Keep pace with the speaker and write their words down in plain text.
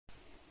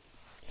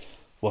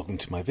Welcome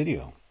to my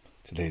video.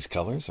 Today's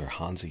colors are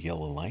Hansa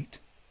Yellow Light,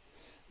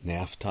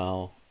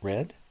 Naphthol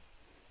Red,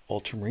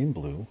 Ultramarine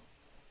Blue,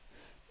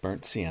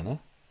 Burnt Sienna,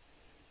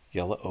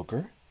 Yellow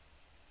Ochre,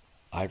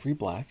 Ivory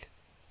Black,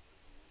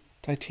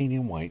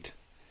 Titanium White,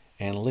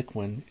 and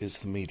Liquid is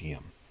the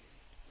medium.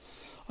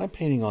 I'm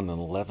painting on an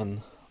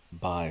 11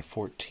 by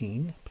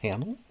 14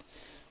 panel,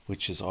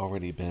 which has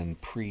already been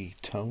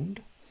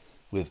pre-toned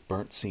with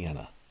Burnt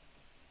Sienna.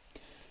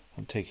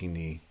 I'm taking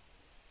the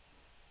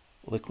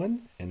liquid,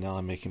 and now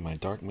I'm making my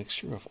dark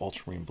mixture of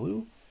ultramarine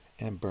blue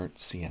and burnt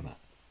sienna.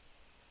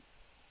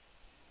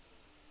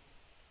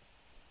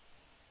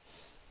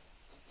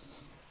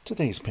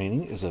 Today's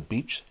painting is a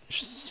beach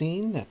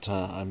scene that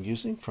I'm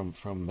using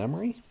from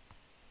memory.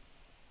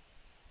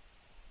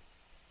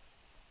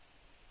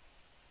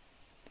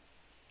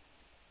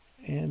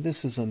 And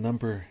this is a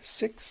number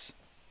 6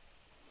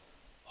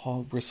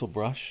 hog bristle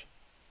brush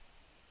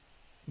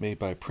made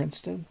by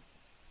Princeton,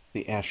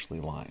 the Ashley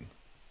line.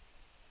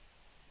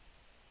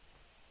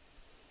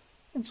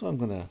 And so I'm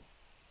going to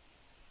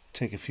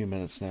take a few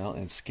minutes now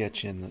and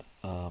sketch in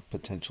a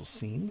potential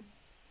scene.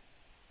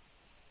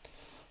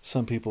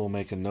 Some people will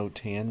make a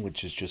no-tan,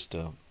 which is just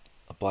a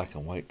black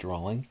and white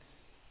drawing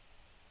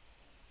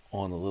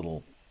on a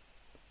little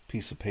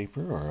piece of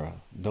paper or a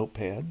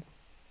notepad.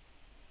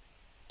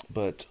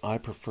 But I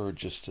prefer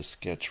just to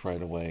sketch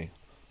right away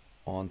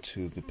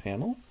onto the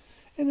panel.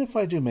 And if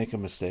I do make a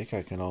mistake,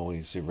 I can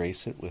always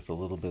erase it with a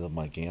little bit of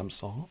my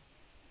Gamsol,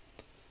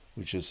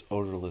 which is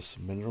odorless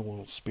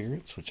mineral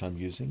spirits, which I'm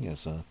using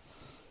as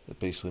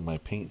basically my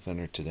paint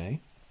thinner today.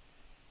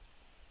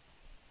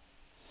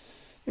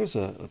 There's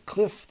a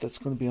cliff that's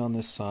going to be on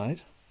this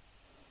side,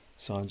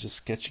 so I'm just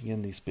sketching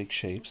in these big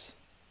shapes,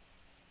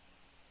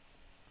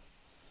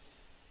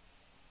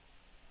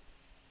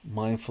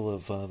 mindful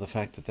of the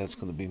fact that that's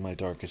going to be my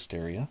darkest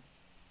area.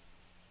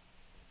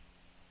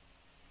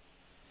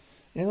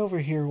 And over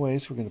here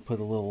ways we're going to put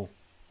a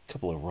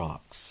couple of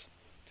rocks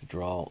to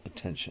draw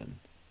attention.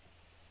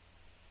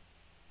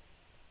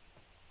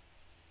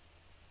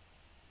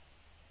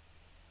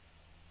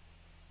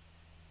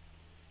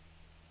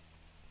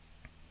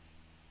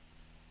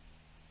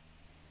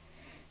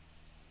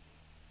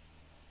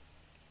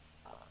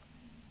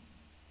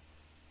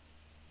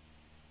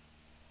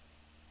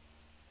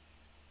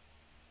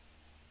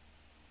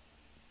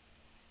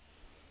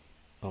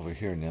 Over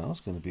here now is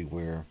going to be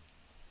where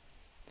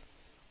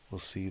we'll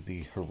see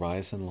the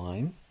horizon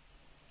line,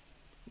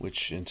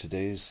 which in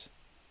today's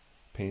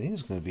painting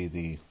is going to be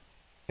the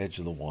edge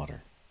of the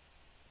water.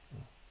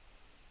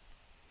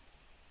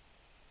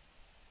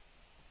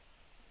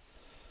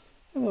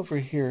 And over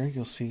here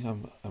you'll see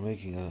I'm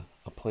making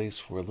a place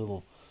for a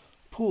little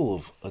pool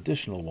of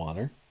additional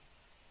water.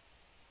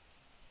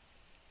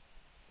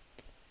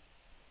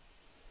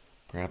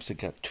 Perhaps it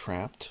got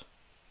trapped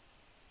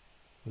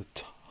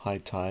with high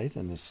tide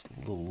in this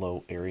little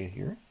low area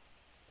here.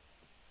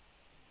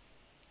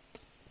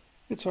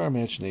 It's our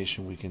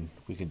imagination. We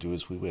can do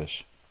as we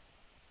wish.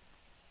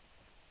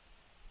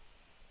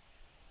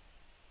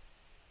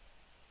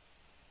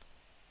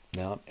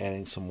 Now I'm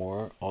adding some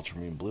more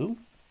ultramarine blue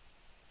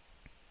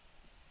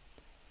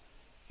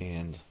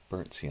and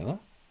burnt sienna.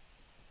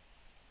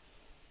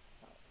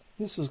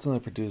 This is going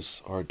to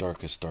produce our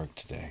darkest dark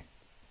today.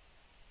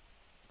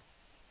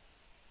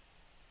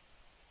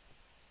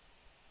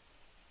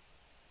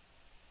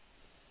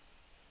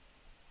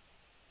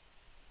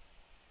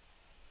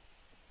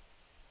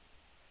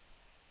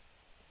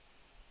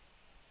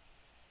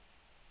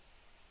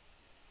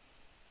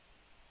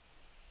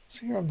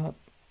 So here I'm not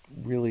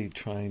really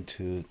trying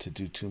to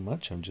do too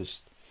much. I'm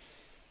just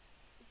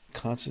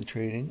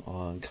concentrating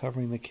on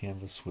covering the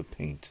canvas with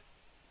paint.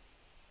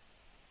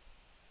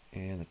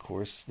 And of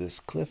course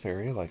this cliff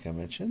area, like I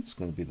mentioned, is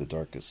going to be the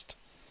darkest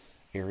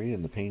area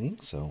in the painting,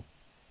 so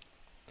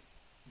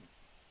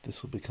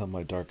this will become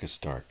my darkest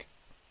dark.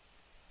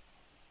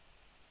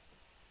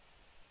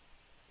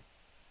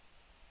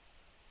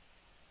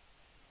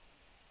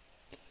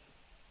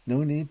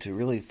 No need to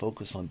really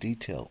focus on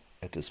detail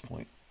at this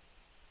point.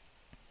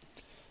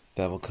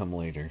 That will come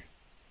later.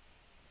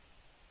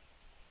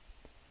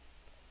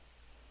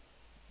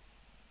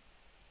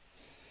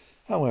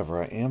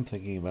 However, I am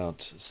thinking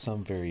about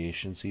some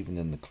variations even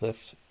in the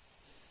cliff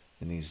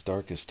in these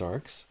darkest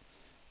darks,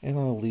 and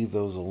I'll leave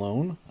those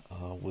alone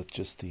with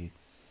just the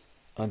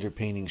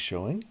underpainting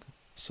showing,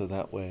 so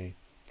that way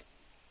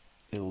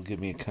it will give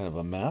me a kind of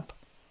a map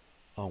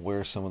on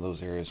where some of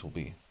those areas will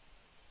be.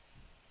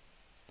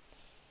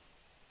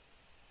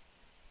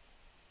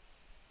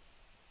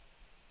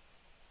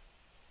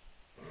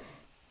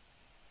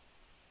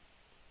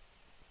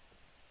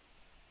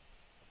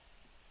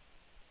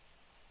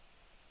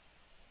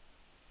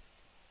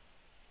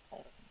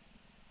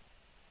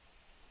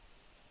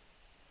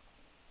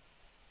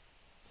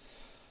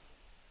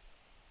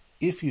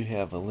 If you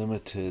have a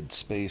limited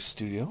space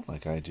studio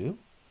like I do,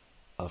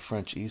 a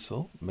French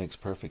easel makes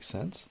perfect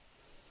sense.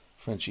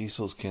 French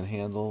easels can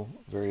handle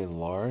very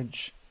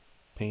large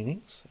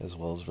paintings, as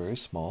well as very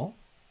small.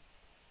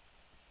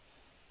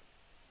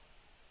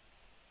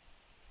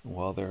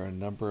 while there are a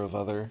number of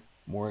other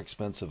more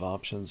expensive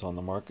options on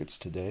the markets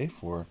today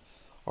for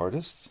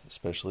artists,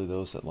 especially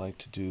those that like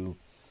to do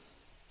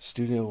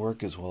studio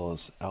work as well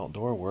as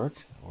outdoor work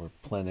or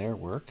plein air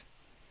work,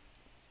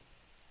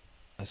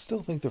 I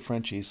still think the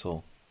French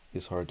easel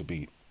is hard to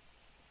beat.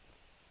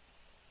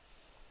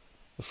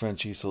 The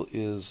French easel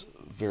is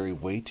very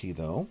weighty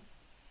though.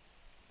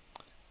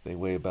 They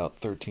weigh about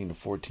 13 to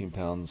 14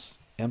 pounds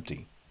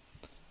empty.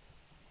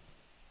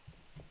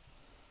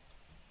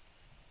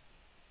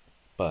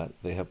 But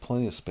they have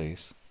plenty of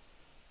space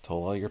to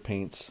hold all your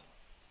paints,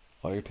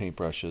 all your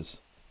paintbrushes,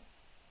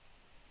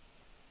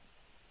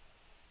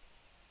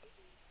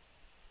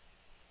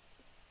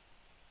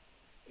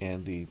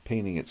 and the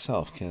painting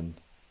itself can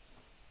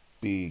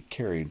be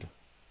carried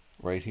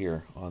right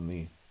here on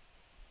the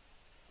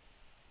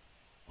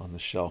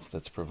shelf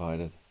that's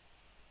provided.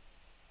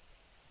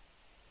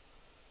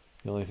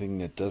 The only thing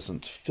that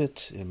doesn't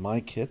fit in my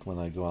kit when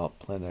I go out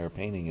plein air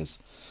painting is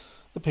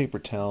the paper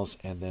towels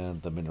and then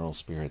the mineral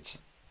spirits.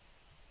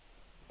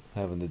 I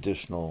have an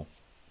additional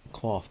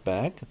cloth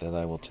bag that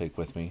I will take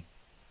with me,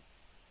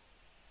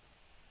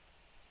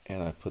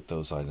 and I put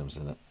those items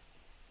in it.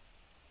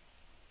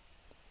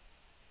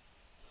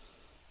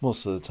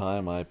 Most of the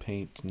time I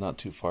paint not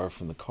too far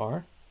from the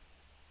car,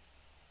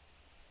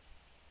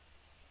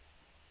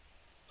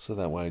 so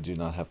that way I do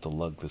not have to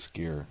lug this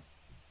gear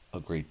a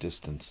great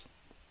distance.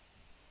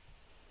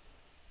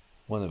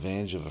 One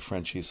advantage of a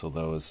French easel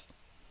though is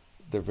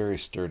they're very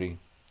sturdy.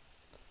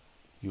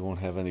 You won't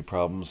have any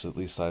problems, at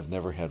least I've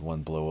never had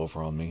one blow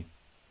over on me.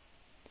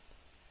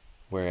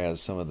 Whereas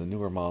some of the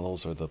newer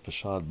models or the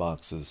Pashad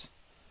boxes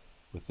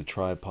with the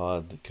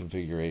tripod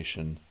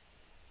configuration,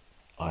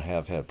 I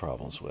have had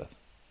problems with.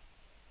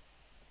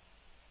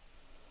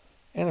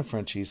 And a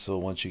French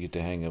easel, once you get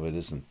the hang of it,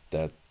 isn't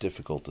that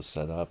difficult to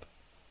set up.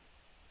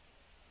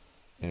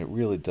 And it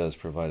really does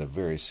provide a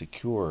very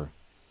secure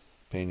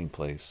painting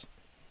place.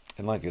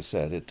 And like I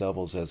said, it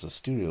doubles as a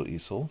studio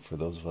easel for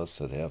those of us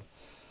that have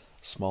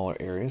smaller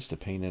areas to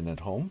paint in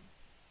at home.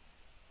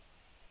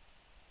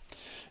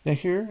 Now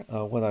here,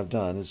 what I've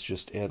done is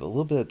just add a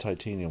little bit of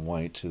titanium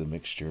white to the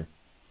mixture.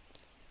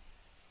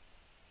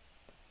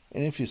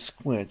 And if you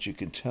squint, you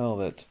can tell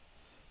that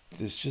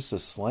there's just a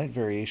slight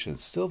variation.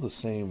 It's still the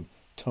same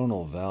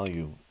tonal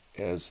value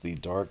as the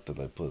dark that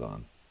I put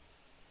on,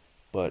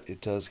 but it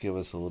does give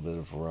us a little bit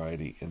of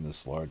variety in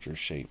this larger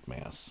shape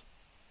mass.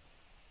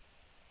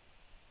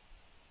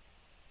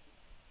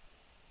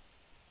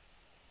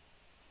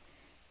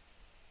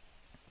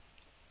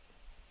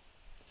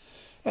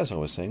 As I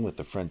was saying, with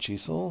the French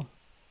easel,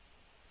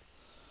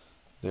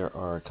 there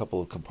are a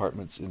couple of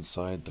compartments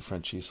inside the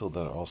French easel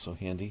that are also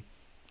handy.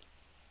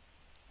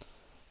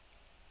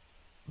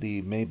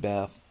 The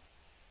Maybach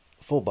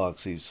full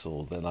box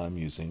easel that I'm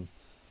using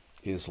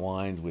is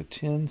lined with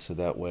tin, so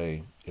that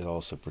way it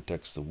also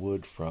protects the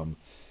wood from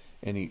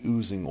any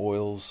oozing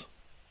oils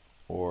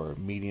or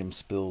medium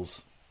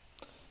spills.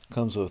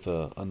 Comes with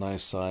a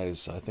nice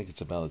size, I think it's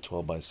about a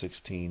 12 by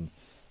 16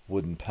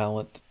 wooden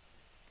pallet,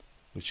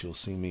 which you'll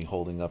see me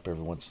holding up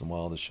every once in a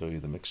while to show you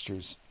the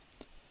mixtures.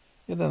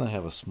 And then I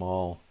have a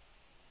small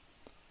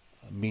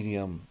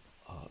medium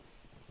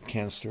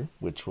canister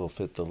which will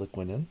fit the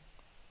liquid in.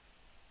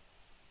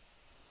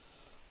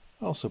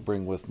 I also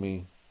bring with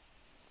me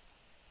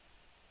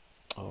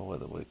what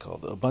do we call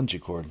it? A bungee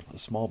cord, a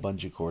small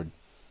bungee cord,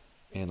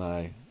 and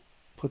I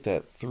put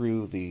that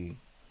through the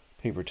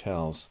paper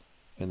towels,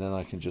 and then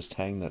I can just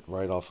hang that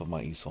right off of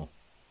my easel.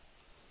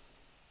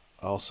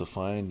 I also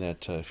find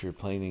that if you're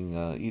painting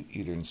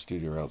either in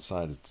studio or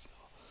outside, it's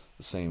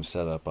the same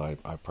setup I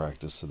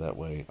practice, so that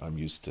way I'm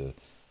used to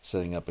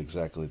setting up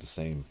exactly the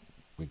same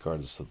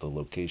regardless of the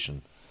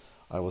location.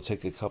 I will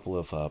take a couple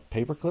of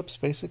paper clips,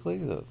 basically,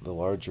 the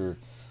larger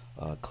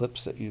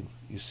clips that you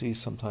see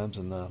sometimes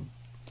in the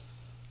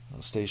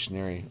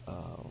stationery.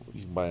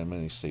 You can buy them in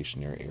any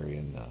stationery area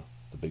in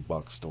the big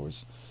box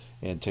stores,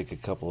 and take a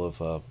couple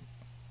of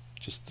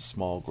just the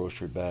small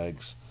grocery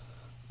bags,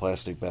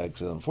 plastic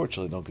bags that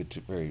unfortunately don't get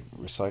to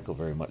recycle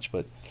very much,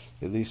 but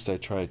at least I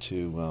try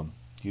to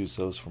use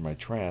those for my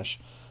trash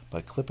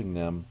by clipping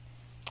them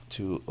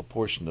to a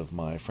portion of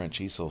my French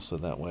easel, so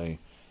that way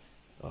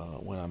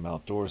when I'm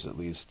outdoors at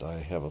least I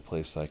have a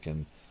place I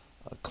can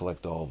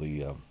collect all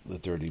the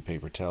dirty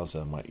paper towels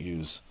that I might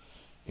use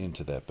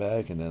into that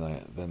bag, and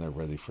then they're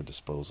ready for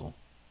disposal.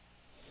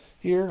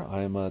 Here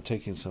I'm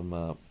taking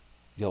some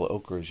yellow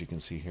ochre, as you can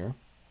see here,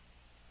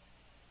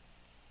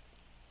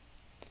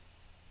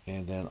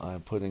 and then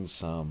I'm putting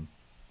some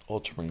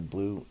ultramarine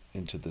blue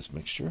into this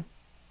mixture.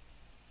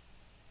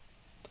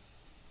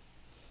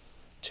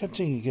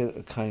 Tempting to get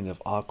a kind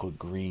of aqua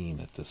green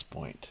at this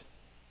point.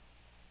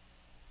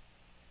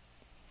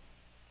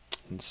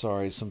 And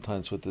sorry,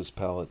 sometimes with this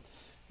palette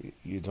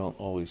you don't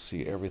always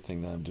see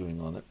everything that I'm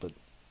doing on it, but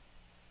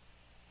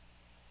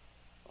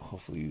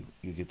hopefully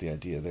you get the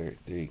idea. There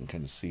you can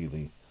kind of see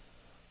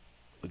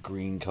the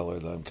green color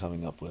that I'm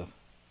coming up with.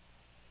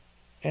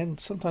 And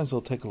sometimes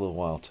it'll take a little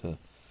while to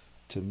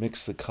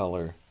mix the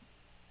color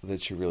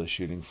that you're really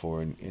shooting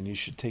for, and you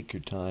should take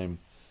your time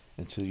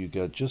until you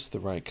get just the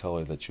right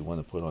color that you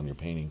want to put on your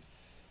painting.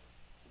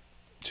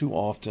 Too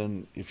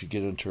often, if you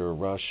get into a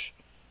rush,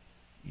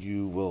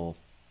 you will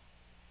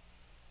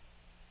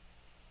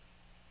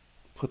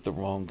put the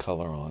wrong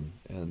color on.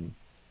 And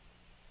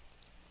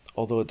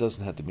although it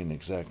doesn't have to be an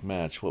exact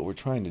match, what we're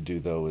trying to do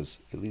though is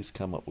at least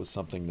come up with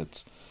something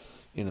that's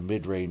in a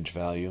mid-range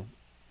value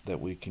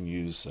that we can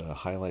use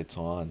highlights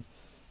on,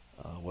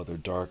 whether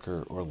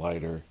darker or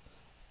lighter,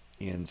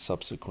 in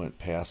subsequent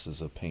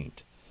passes of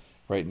paint.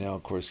 Right now,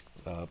 of course,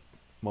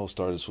 most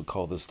artists would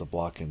call this the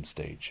block-in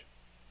stage.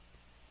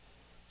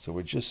 So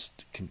we're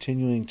just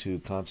continuing to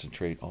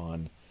concentrate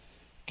on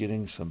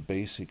getting some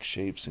basic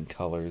shapes and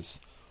colors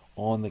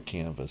on the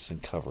canvas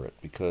and cover it,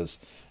 because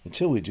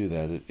until we do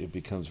that, it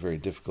becomes very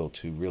difficult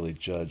to really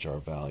judge our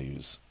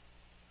values,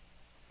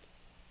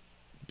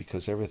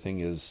 because everything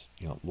is,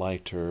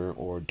 lighter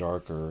or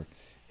darker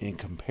in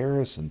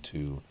comparison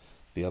to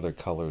the other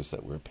colors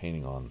that we're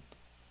painting on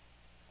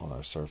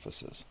our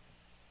surfaces.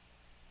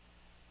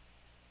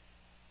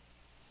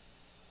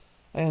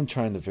 I am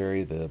trying to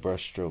vary the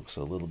brush strokes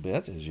a little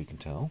bit, as you can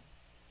tell.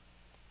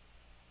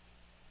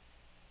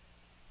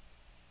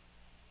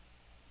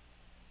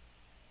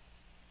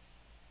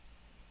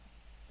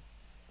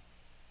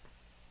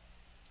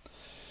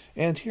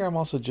 And here I'm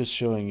also just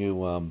showing you,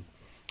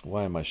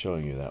 why am I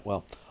showing you that?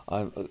 Well,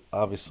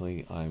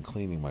 I'm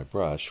cleaning my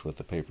brush with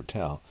a paper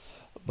towel,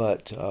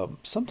 but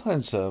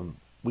sometimes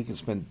we can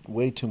spend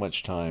way too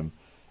much time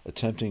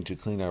attempting to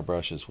clean our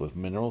brushes with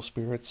mineral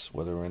spirits,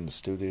 whether we're in the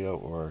studio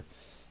or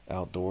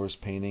outdoors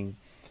painting,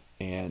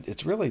 and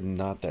it's really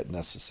not that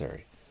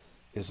necessary.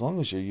 As long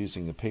as you're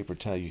using a paper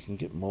towel, you can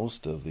get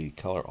most of the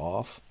color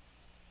off.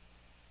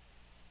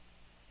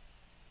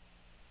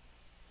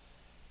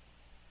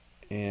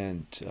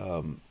 And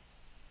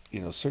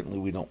certainly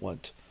we don't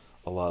want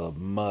a lot of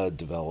mud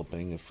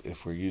developing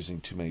if we're using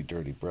too many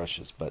dirty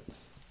brushes. But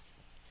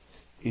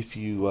if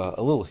you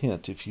a little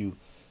hint, if you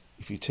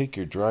take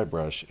your dry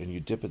brush and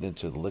you dip it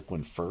into the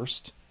liquid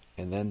first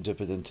and then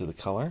dip it into the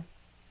color,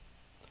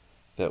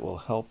 that will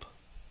help,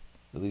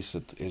 at least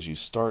as you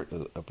start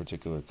a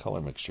particular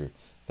color mixture,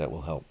 that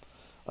will help.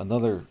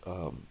 Another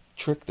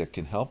trick that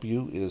can help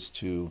you is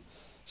to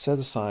set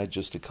aside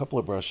just a couple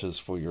of brushes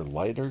for your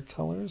lighter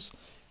colors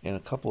and a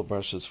couple of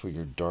brushes for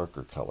your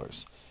darker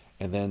colors,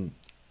 and then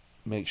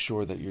make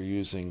sure that you're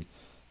using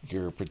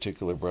your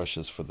particular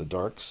brushes for the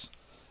darks,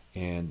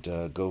 and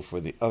go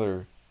for the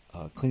other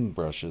clean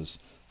brushes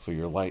for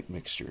your light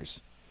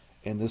mixtures.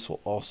 And this will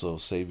also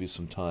save you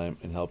some time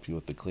and help you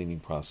with the cleaning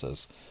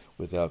process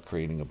without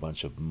creating a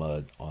bunch of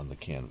mud on the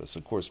canvas.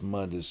 Of course,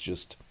 mud is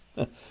just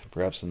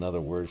perhaps another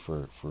word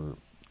for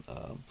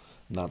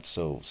not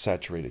so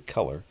saturated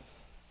color,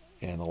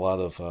 and a lot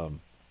of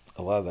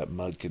that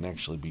mud can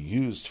actually be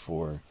used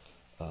for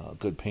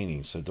good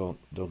painting. So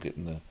don't get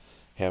in the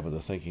habit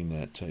of thinking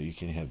that you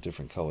can have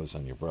different colors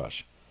on your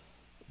brush.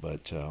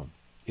 But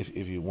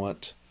if you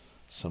want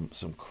some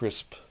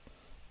crisp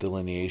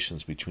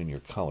delineations between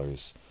your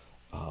colors,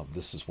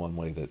 this is one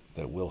way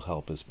that will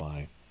help, is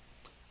by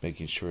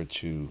making sure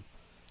to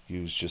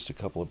use just a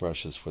couple of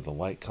brushes for the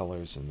light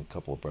colors and a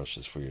couple of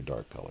brushes for your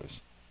dark colors.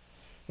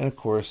 And of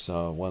course,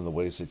 one of the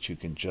ways that you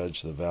can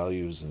judge the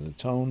values and the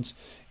tones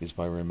is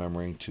by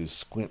remembering to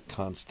squint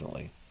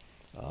constantly.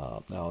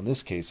 Now, in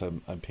this case,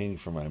 I'm painting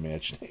from my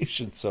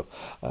imagination, so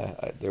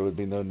there would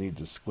be no need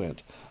to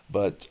squint.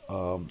 But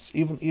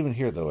even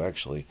here, though,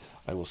 actually,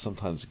 I will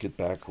sometimes get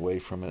back away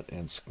from it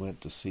and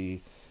squint to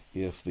see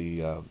if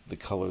the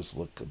colors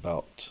look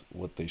about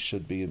what they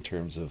should be in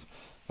terms of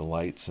the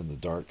lights and the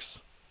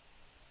darks.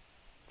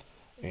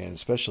 And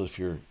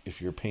especially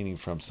if you're painting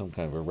from some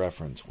kind of a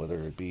reference,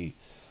 whether it be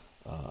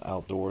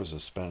outdoors,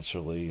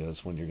 especially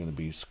as when you're going to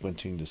be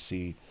squinting to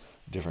see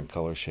different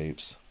color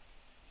shapes.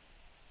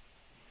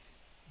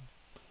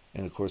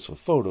 And of course, with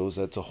photos,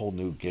 that's a whole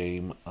new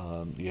game.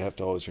 You have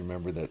to always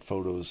remember that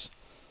photos,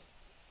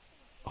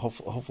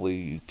 hopefully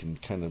you can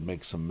kind of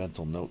make some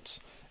mental notes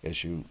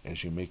as you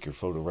make your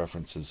photo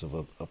references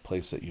of a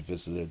place that you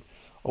visited.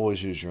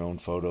 Always use your own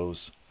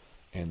photos,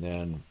 and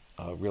then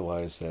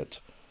realize that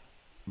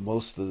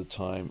most of the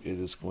time it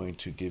is going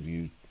to give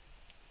you,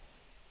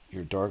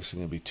 your darks are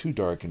going to be too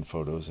dark in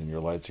photos and your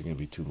lights are going to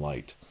be too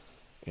light.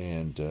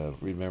 And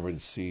remember to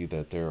see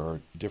that there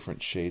are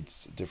different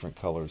shades, different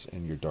colors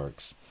in your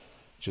darks,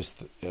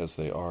 just as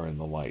they are in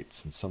the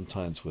lights. And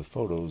sometimes with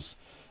photos,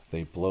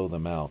 they blow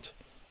them out,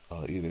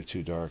 either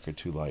too dark or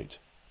too light.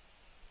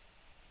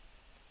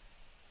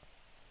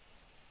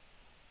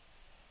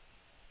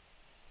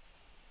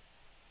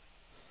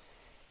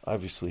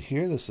 Obviously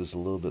here, this is a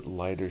little bit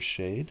lighter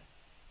shade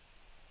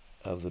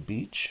of the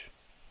beach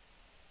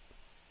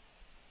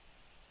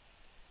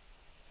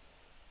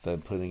that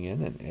I'm putting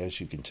in, and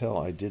as you can tell,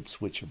 I did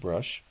switch a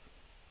brush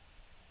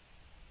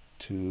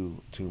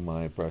to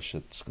my brush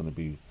that's going to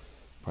be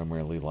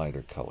primarily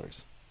lighter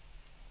colors.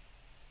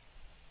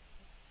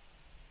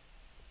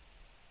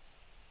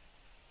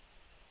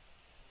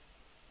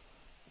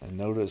 And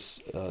notice,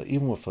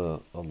 even with a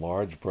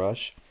large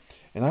brush,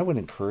 and I would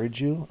encourage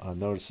you,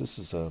 notice this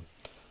is a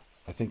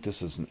I think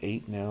this is an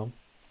 8 now.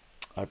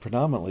 I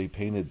predominantly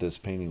painted this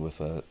painting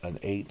with an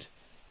 8,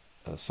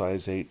 a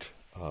size 8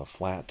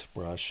 flat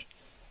brush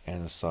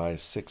and a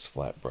size 6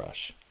 flat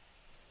brush.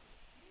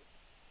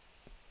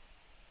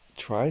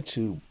 Try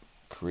to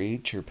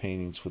create your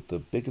paintings with the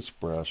biggest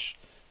brush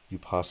you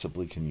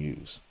possibly can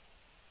use.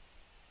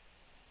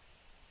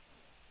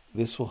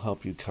 This will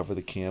help you cover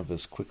the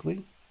canvas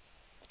quickly.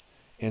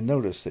 And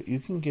notice that you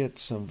can get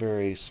some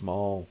very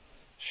small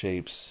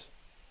shapes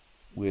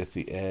with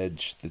the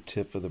edge, the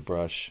tip of the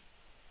brush,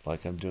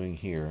 like I'm doing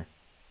here,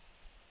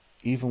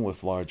 even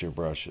with larger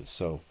brushes.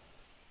 So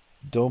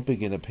don't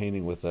begin a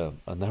painting with a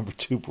number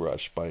 2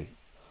 brush by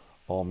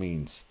all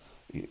means.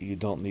 You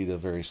don't need a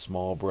very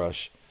small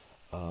brush.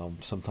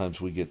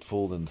 Sometimes we get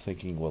fooled in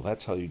thinking, well,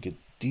 that's how you get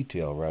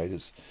detail, right,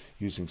 is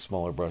using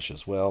smaller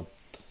brushes. Well,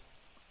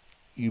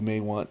 you may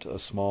want a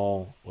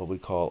small, what we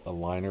call a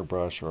liner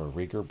brush or a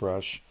rigger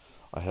brush.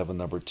 I have a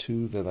number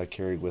 2 that I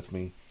carry with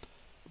me,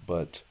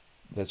 but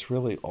that's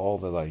really all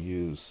that I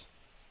use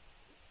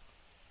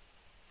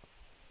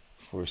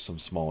for some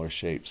smaller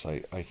shapes.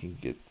 I can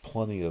get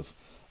plenty of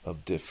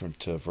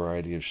different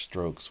variety of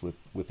strokes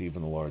with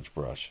even a large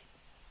brush.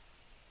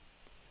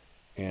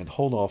 And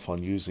hold off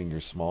on using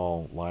your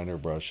small liner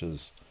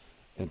brushes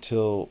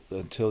until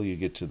you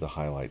get to the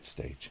highlight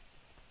stage.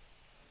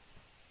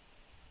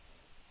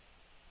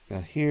 Now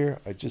here,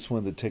 I just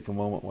wanted to take a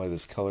moment while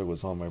this color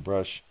was on my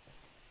brush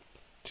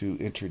to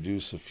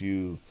introduce a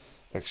few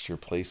extra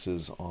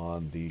places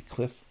on the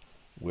cliff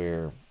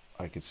where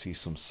I could see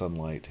some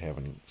sunlight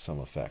having some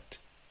effect.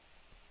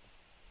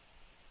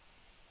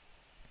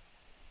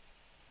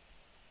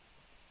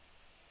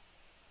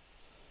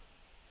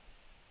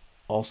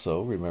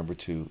 Also, remember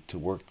to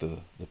work the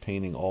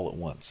painting all at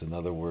once. In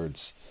other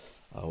words,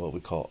 what we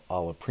call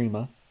alla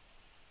prima,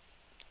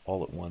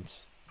 all at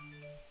once.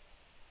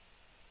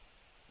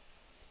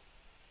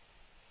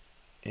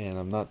 And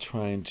I'm not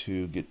trying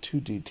to get too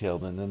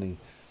detailed in any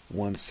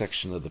one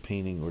section of the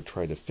painting or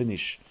try to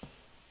finish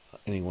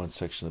any one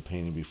section of the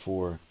painting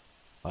before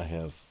I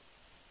have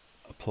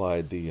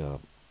applied the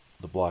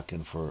block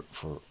in for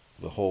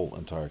the whole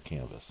entire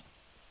canvas.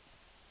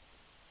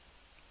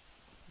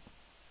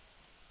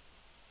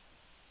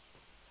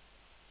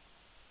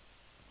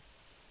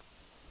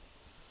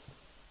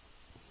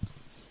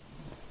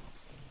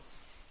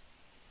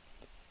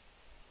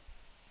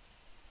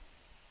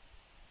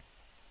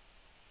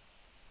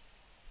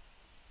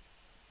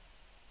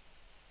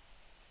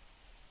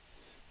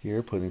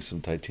 Here, putting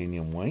some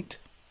titanium white.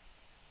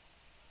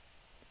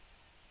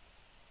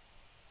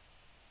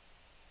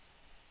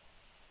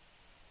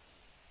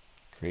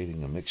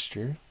 Creating a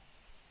mixture.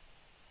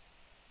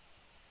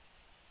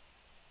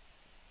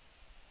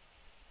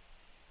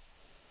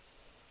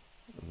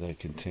 That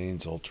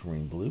contains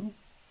ultramarine blue.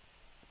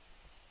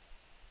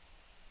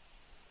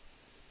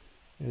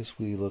 As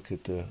we look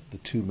at the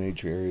 2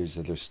 major areas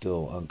that are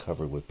still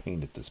uncovered with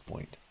paint at this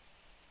point.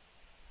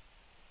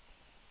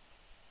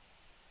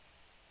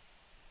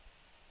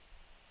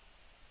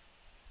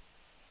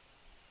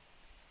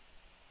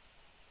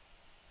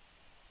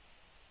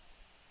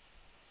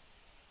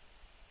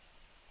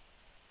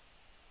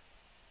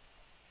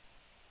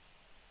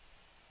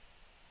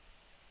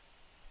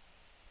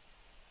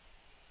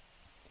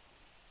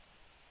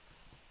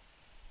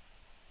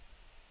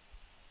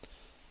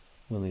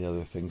 One of the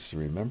other things to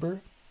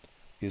remember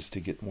is to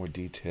get more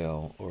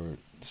detail or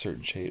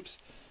certain shapes,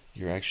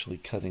 you're actually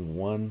cutting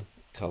one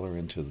color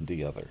into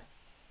the other.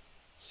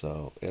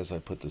 So as I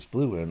put this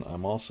blue in,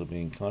 I'm also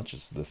being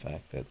conscious of the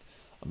fact that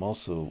I'm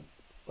also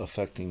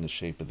affecting the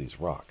shape of these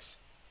rocks.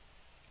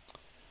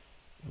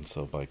 And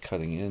so by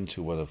cutting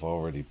into what I've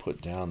already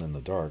put down in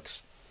the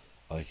darks,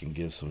 I can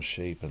give some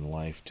shape and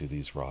life to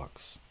these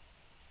rocks.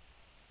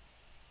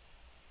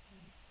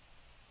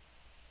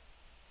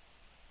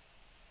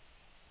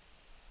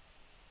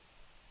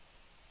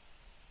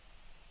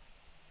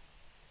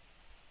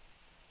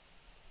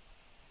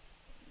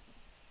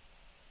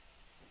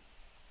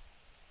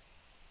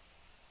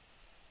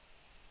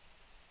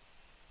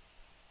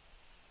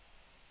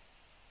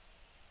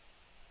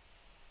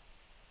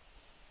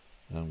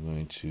 I'm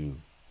going to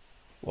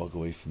walk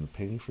away from the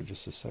painting for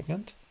just a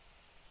second.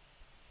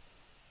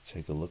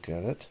 Take a look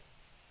at it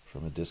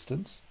from a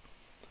distance.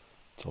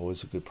 It's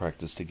always a good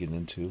practice to get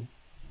into,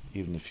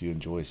 even if you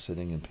enjoy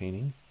sitting and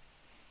painting.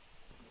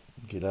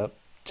 Get up,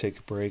 take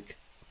a break,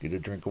 get a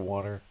drink of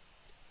water,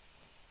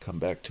 come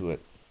back to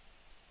it.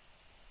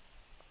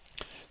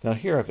 Now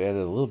here I've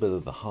added a little bit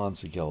of the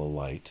Hansa yellow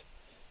light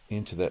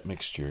into that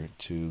mixture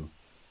to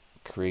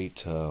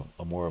create a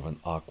more of an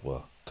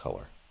aqua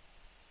color.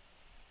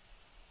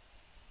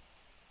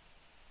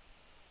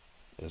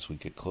 As we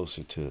get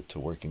closer to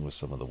working with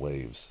some of the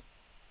waves.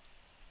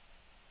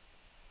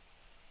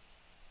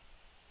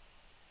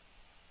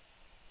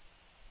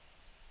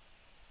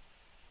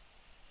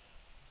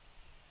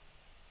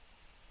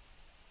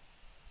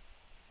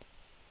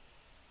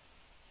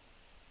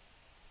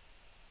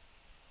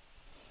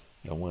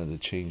 I wanted to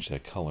change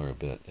that color a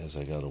bit as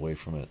I got away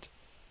from it.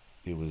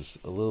 It was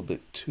a little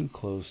bit too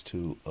close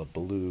to a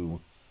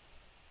blue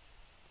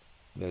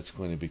that's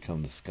going to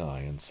become the sky.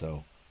 And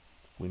so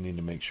we need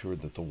to make sure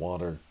that the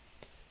water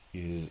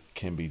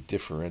can be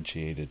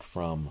differentiated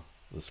from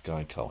the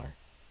sky color.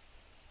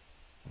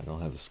 I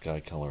don't have the sky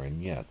color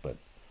in yet, but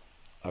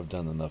I've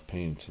done enough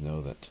painting to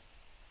know that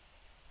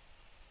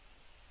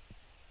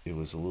it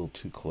was a little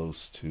too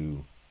close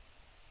to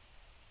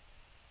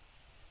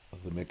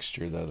the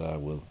mixture that I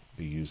will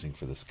be using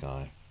for the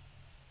sky.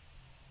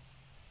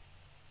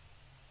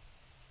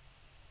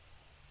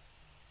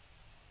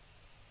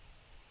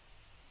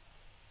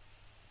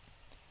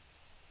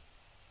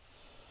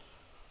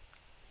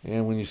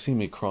 And when you see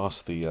me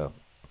cross the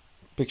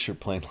picture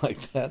plane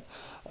like that,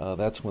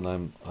 that's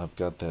when I've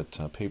got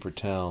that paper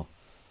towel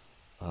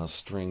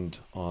stringed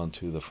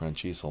onto the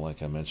French easel,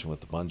 like I mentioned,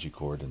 with the bungee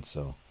cord. And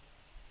so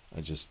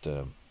I just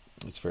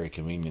it's very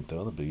convenient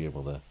though to be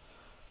able to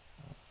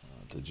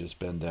just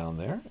bend down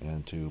there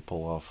and to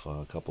pull off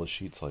a couple of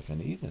sheets like I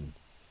need,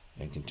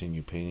 and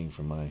continue painting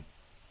from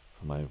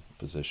my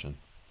position.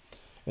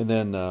 And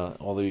then,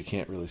 although you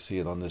can't really see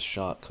it on this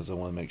shot because I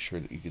want to make sure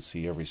that you can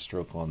see every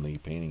stroke on the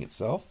painting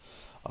itself,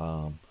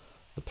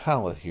 the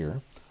palette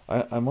here,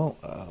 I'm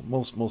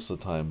most of the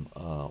time,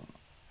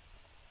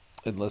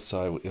 unless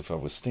if I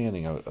was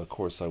standing, of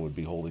course I would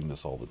be holding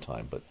this all the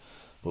time. But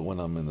when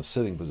I'm in the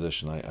sitting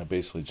position, I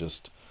basically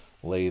just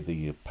lay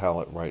the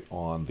palette right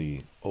on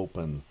the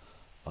open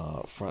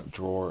front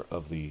drawer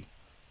of the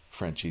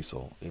French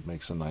easel. It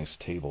makes a nice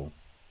table.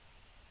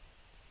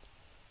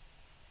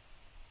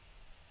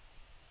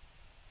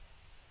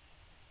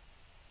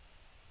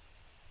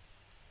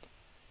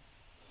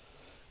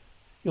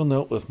 You'll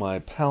note with my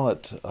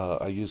palette,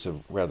 I use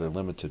a rather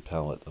limited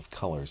palette of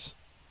colors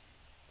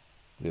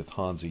with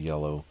Hansa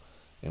yellow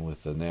and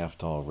with the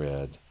Naphthol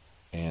red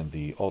and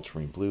the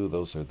Ultramarine blue.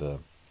 Those are the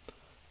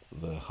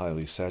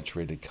highly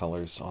saturated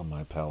colors on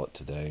my palette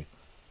today.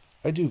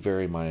 I do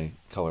vary my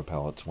color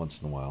palettes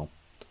once in a while.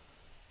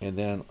 And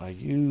then I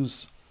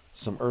use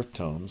some earth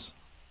tones.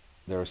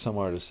 There are some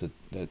artists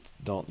that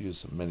don't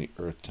use many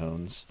earth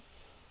tones.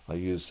 I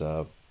use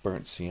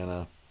burnt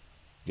sienna,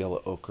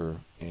 yellow ochre,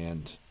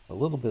 and a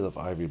little bit of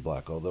ivory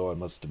black, although I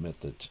must admit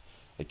that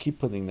I keep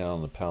putting that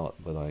on the palette,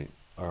 but I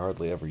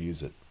hardly ever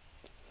use it.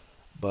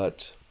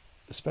 But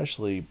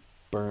especially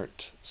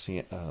burnt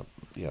sienna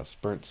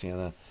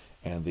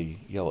and the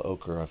yellow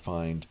ochre I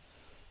find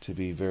to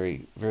be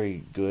very,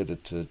 very good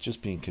at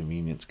just being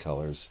convenience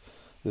colors.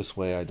 This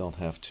way I don't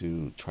have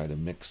to try to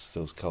mix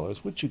those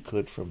colors, which you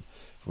could from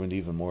an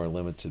even more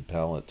limited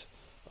palette.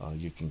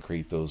 You can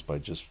create those by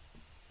just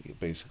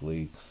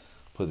basically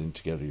putting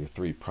together your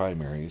three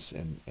primaries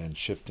and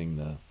shifting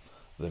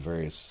the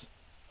various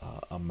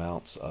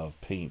amounts of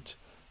paint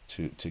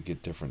to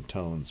get different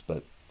tones.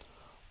 But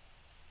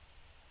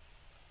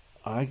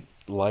I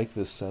like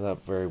this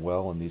setup very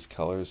well in these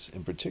colors,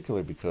 in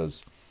particular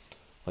because,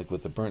 like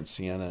with the burnt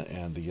sienna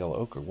and the yellow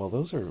ochre, well,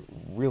 those are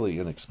really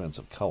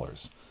inexpensive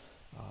colors.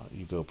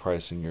 You go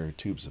pricing your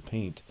tubes of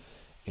paint,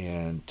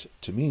 and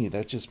to me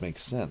that just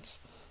makes sense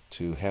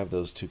to have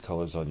those two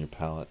colors on your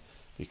palette,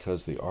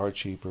 because they are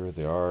cheaper.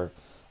 They are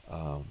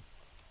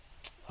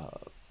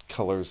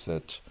colors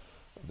that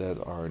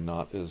are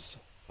not as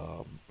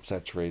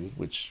saturated,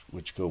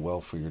 which go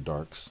well for your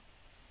darks.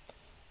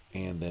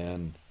 And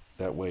then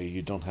that way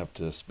you don't have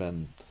to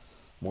spend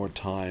more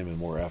time and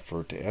more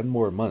effort and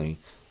more money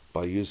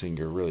by using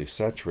your really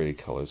saturated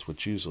colors,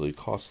 which usually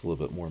cost a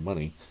little bit more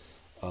money,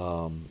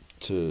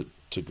 to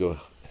go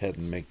ahead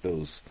and make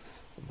those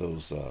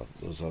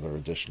other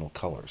additional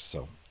colors.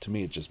 So to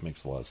me it just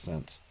makes a lot of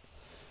sense.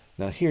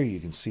 Now here you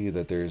can see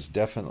that there's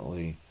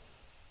definitely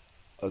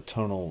a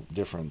tonal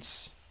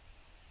difference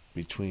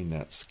between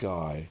that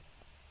sky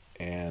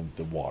and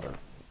the water.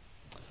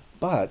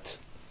 But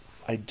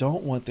I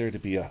don't want there to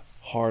be a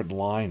hard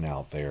line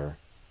out there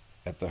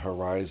at the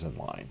horizon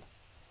line.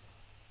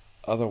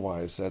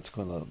 Otherwise it's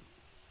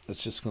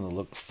just gonna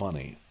look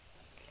funny.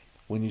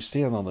 When you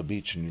stand on the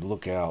beach and you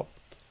look out,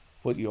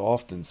 what you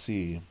often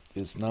see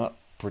is not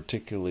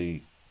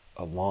particularly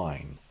a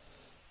line,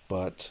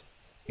 but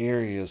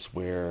areas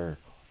where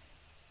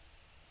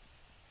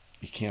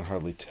you can't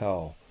hardly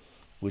tell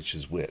which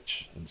is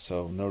which. And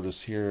so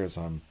notice here as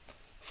I'm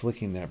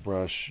flicking that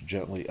brush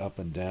gently up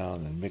and down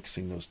and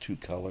mixing those two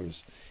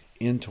colors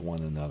into one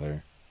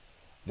another,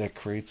 that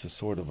creates a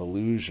sort of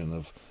illusion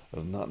of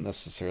not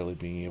necessarily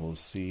being able to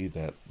see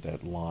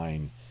that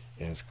line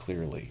as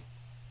clearly.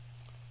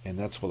 And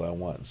that's what I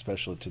want.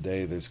 Especially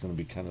today, there's going to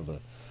be kind of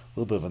a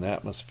little bit of an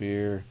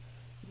atmosphere,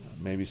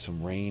 maybe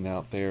some rain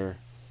out there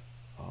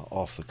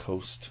off the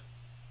coast.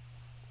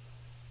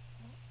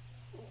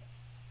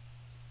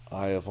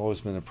 I have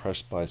always been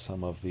impressed by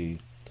some of the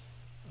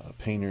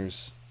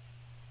painters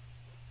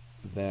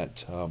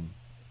that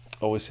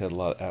always had a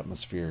lot of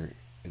atmosphere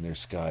in their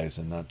skies,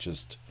 and not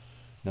just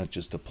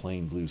a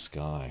plain blue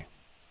sky.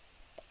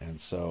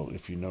 And so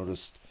if you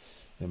noticed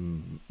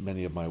in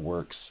many of my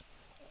works,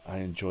 I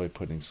enjoy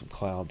putting some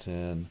clouds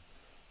in,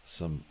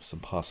 some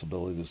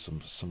possibilities,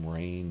 some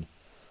rain,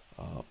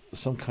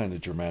 some kind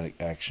of dramatic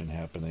action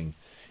happening,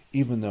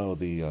 even though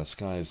the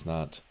sky is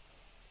not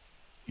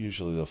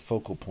usually the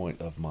focal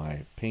point of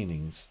my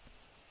paintings,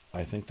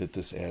 I think that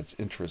this adds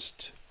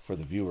interest for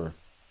the viewer.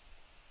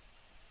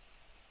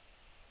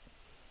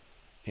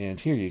 And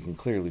here you can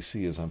clearly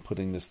see as I'm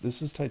putting this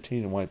is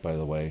titanium white, by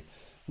the way,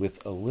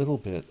 with a little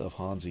bit of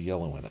Hansa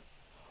yellow in it.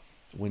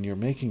 When you're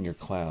making your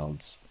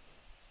clouds,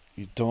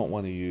 you don't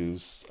want to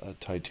use a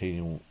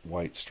titanium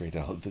white straight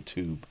out of the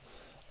tube.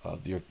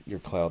 Your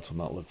clouds will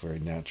not look very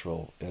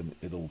natural, and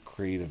it'll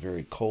create a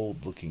very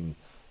cold looking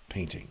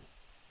painting.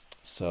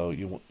 So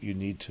you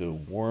need to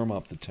warm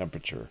up the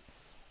temperature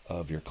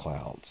of your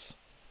clouds.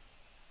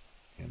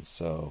 And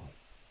so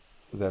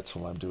that's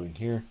what I'm doing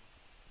here.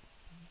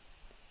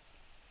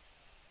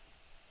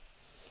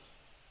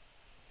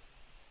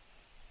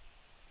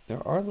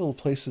 There are little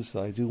places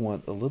that I do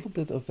want a little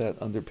bit of that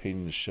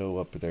underpainting to show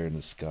up there in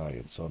the sky,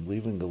 and so I'm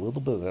leaving a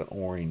little bit of that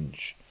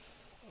orange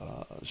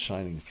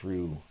shining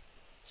through,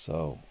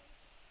 so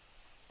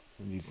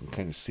you can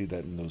kind of see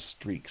that in those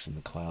streaks in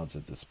the clouds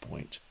at this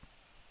point.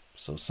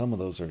 So some of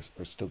those are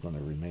still going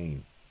to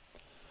remain.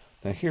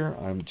 Now here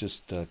I'm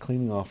just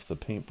cleaning off the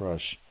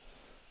paintbrush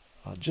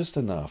just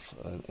enough,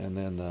 and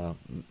then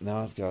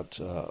now I've got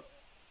a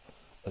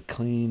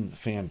clean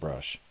fan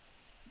brush,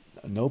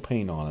 no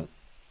paint on it,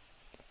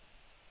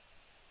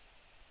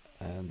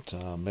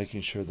 and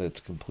making sure that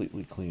it's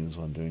completely clean is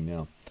what I'm doing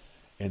now.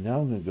 And now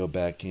I'm going to go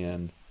back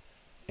in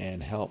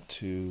and help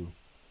to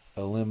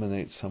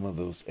eliminate some of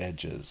those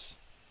edges,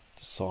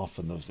 to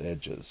soften those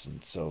edges.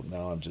 And so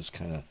now I'm just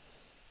kind of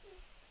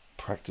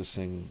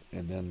practicing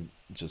and then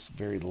just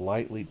very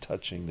lightly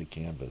touching the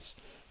canvas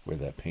where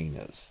that paint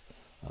is.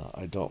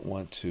 I don't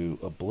want to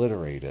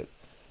obliterate it.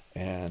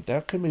 And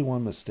that can be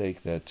one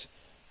mistake that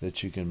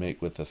you can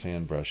make with the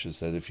fan brush, is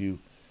that if you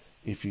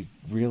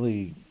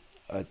really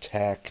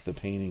attack the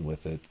painting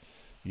with it,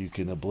 you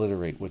can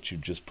obliterate what you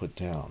just put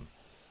down.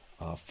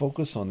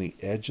 Focus on the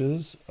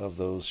edges of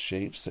those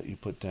shapes that you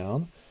put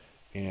down,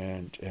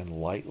 and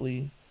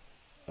lightly,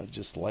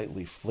 just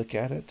lightly flick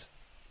at it,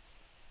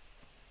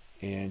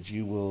 and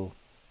you will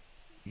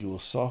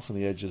soften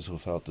the edges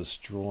without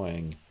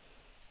destroying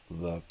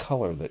the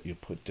color that you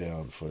put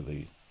down for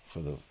the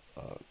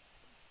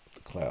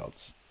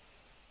clouds.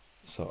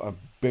 So I'm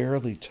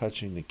barely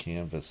touching the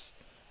canvas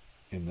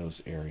in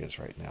those areas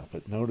right now,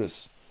 but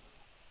notice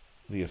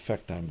the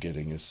effect I'm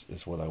getting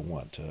is what I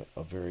want,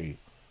 a very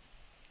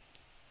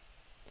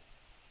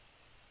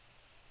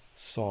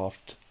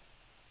soft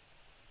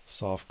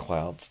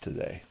clouds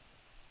today.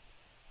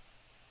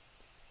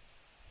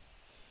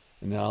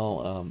 And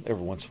now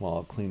every once in a while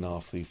I'll clean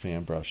off the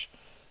fan brush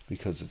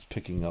because it's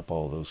picking up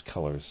all those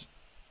colors.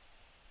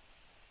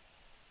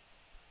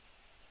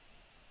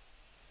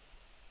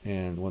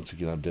 And once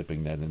again, I'm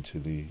dipping that into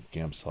the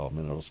Gamsol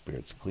Mineral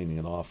Spirits, cleaning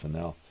it off, and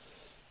now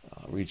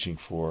reaching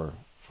for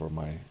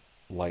my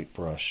light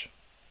brush.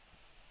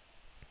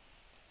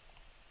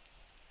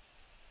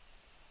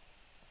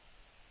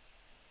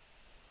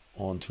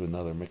 On to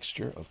another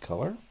mixture of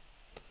color,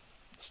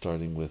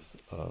 starting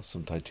with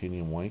some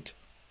titanium white.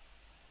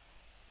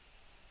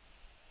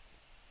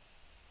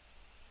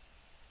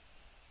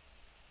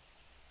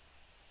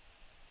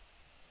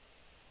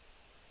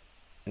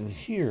 And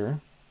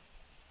here,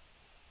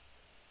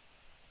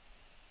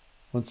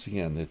 once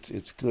again,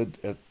 it's good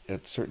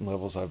at certain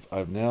levels.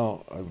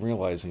 I'm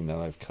realizing that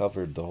I've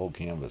covered the whole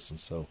canvas, and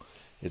so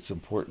it's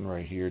important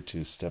right here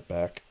to step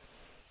back,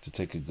 to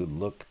take a good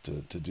look,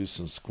 to do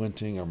some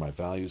squinting. Are my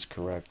values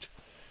correct?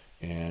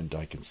 And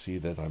I can see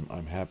that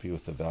I'm happy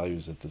with the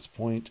values at this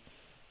point.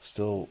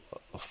 Still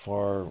a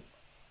far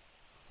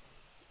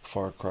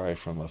cry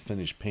from a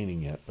finished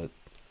painting yet, but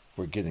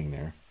we're getting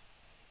there.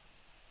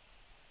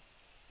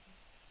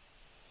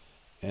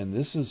 And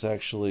this is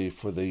actually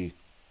for the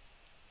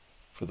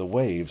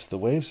waves. The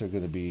waves are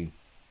going to be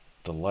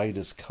the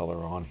lightest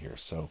color on here.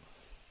 So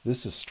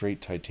this is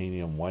straight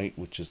titanium white,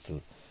 which is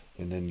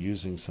and then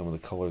using some of the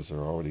colors that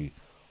are already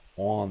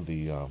on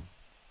the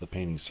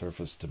painting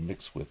surface to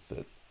mix with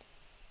it.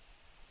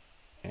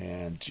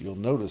 And you'll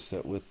notice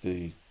that with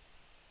the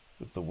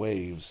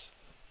waves,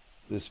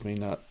 this may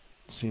not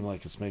seem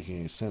like it's making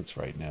any sense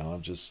right now.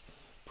 I'm just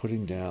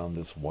putting down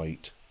this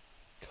white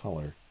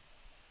color,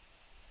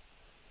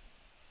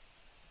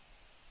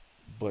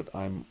 but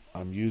I'm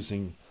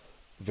using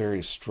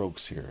various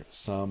strokes here.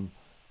 Some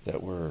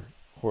that were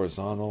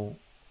horizontal,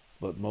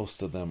 but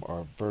most of them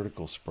are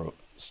vertical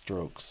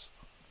strokes.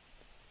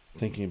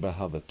 Thinking about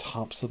how the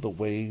tops of the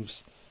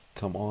waves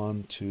come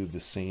on to the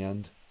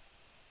sand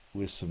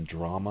with some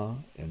drama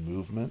and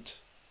movement.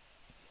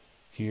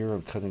 Here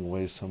I'm cutting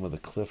away some of the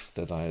cliff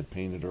that I had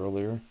painted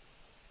earlier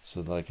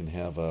so that I can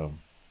have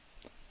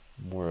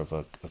more of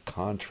a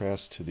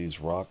contrast to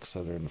these rocks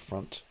that are in the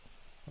front,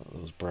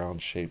 those brown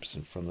shapes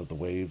in front of the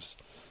waves.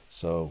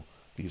 So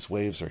these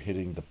waves are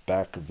hitting the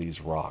back of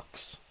these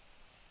rocks.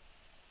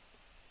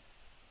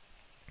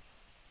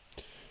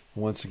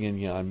 Once again,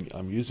 yeah,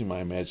 I'm using my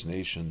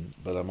imagination,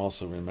 but I'm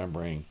also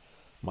remembering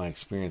my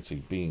experience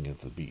of being at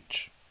the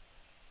beach.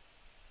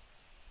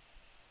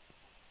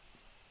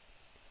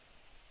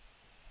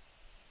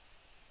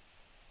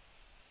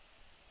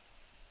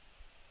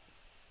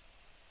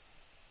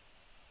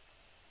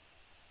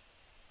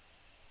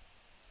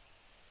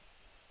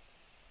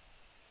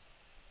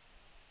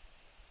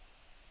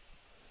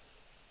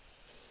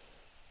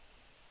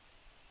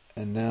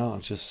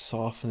 I'm just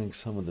softening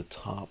some of the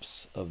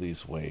tops of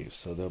these waves.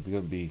 So there'll be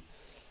going to be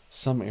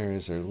some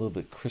areas that are a little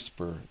bit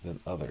crisper than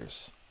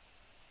others.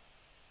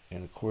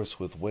 And of course,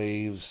 with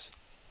waves,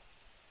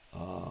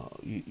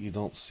 you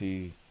don't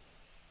see.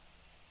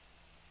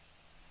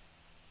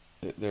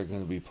 There are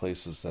going to be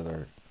places that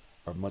are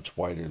much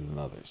wider than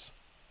others.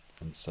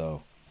 And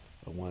so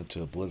I wanted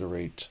to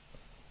obliterate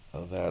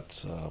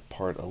that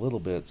part a little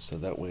bit so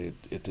that way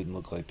it didn't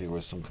look like there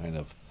was some kind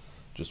of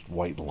just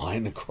white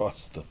line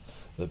across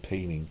the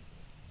painting.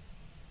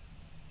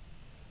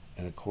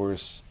 And of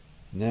course,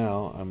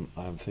 now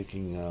I'm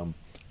thinking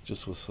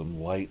just with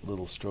some light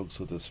little strokes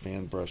with this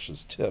fan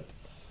brush's tip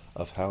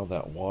of how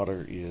that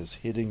water is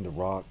hitting the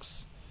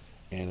rocks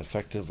and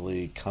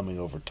effectively coming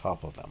over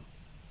top of them.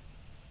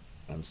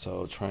 And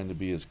so trying to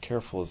be as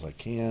careful as I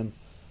can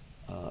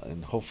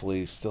and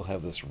hopefully still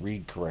have this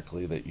read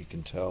correctly, that you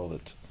can tell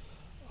that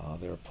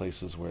there are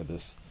places where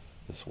this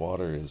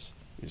water is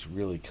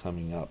really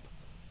coming up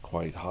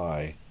quite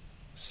high,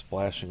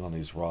 splashing on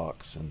these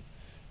rocks, and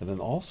then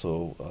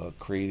also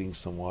creating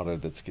some water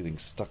that's getting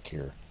stuck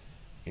here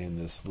in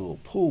this little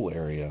pool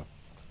area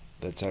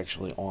that's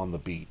actually on the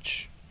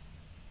beach.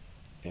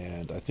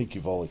 And I think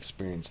you've all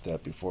experienced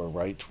that before,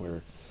 right?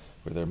 Where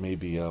there may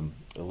be a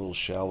little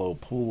shallow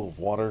pool of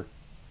water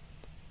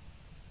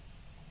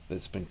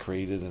that's been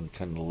created and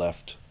kind of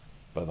left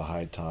by the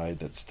high tide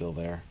that's still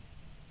there.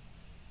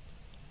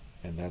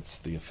 And that's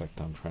the effect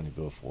I'm trying to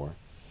go for.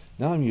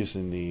 Now I'm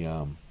using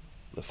the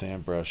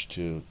fan brush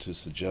to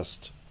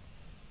suggest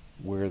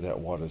where that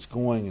water is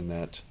going, and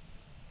that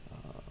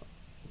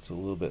it's a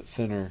little bit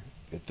thinner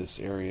at this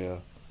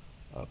area,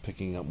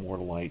 picking up more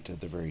light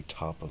at the very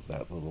top of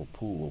that little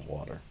pool of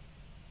water.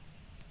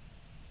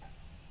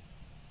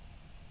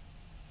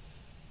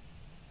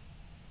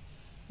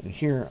 And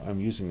here I'm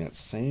using that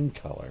same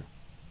color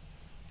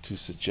to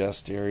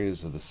suggest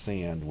areas of the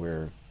sand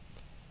where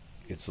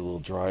it's a little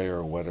drier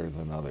or wetter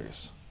than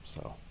others.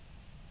 So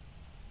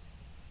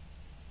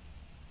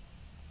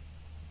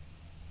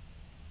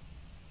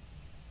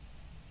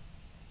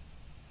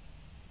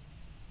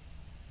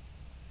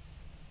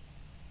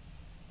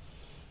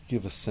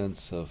give a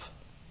sense of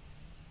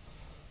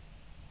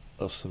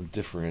some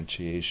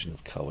differentiation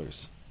of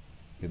colors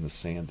in the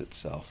sand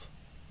itself.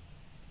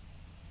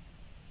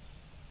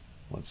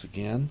 Once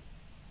again,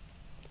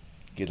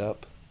 get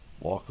up,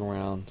 walk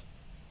around,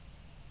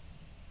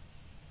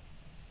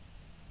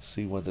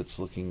 see what it's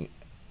looking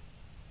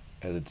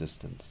at a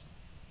distance.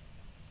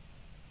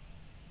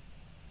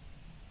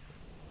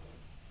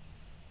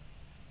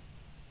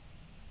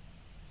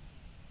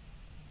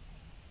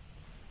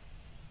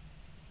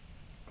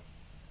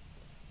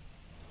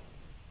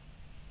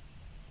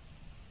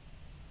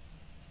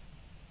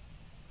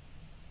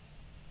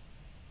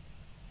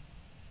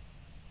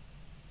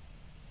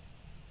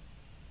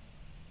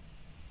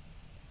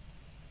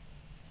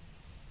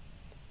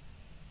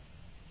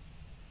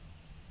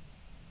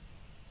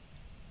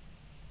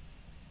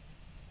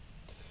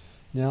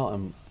 Now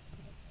I'm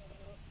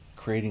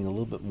creating a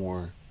little bit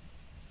more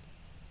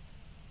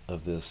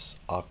of this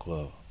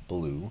aqua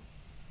blue,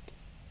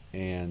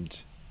 and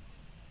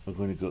I'm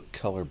going to go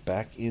color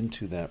back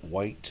into that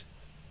white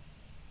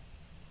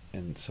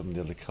and some of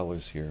the other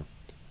colors here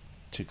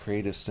to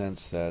create a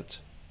sense that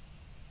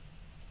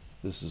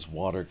this is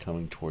water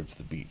coming towards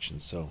the beach.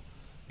 And so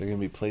there are going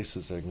to be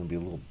places that are going to be a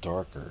little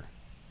darker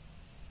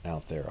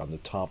out there on the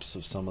tops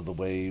of some of the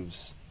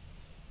waves,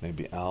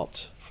 maybe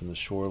out from the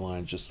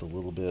shoreline just a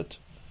little bit,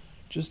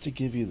 just to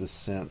give you the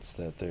sense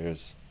that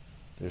there's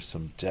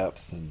some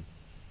depth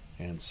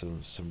and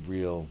some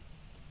real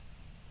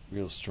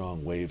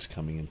strong waves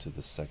coming into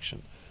this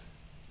section.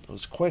 I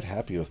was quite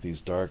happy with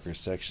these darker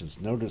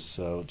sections. Notice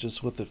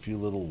just with a few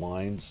little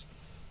lines,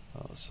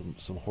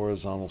 some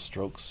horizontal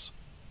strokes,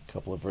 a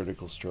couple of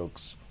vertical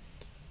strokes,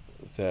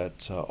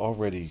 that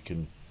already you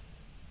can,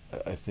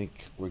 I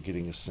think we're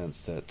getting a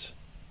sense that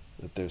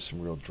there's some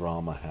real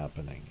drama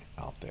happening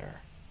out there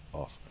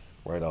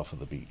right off of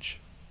the beach.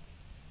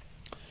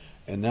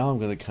 And now I'm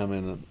going to come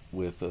in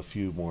with a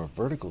few more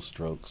vertical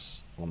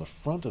strokes on the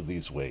front of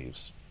these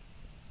waves.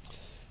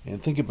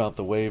 And think about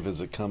the wave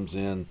as it comes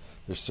in.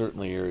 There's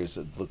certainly areas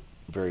that look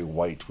very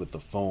white with the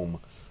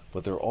foam,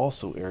 but there are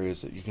also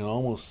areas that you can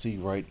almost see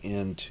right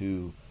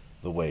into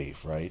the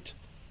wave, right?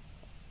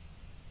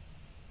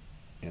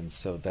 And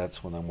so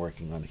that's what I'm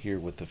working on here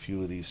with a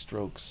few of these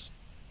strokes.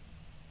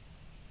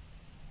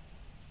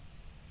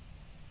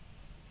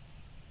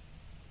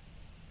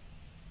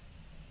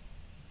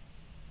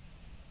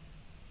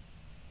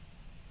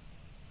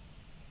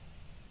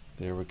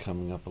 There we're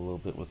coming up a little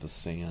bit with the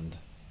sand.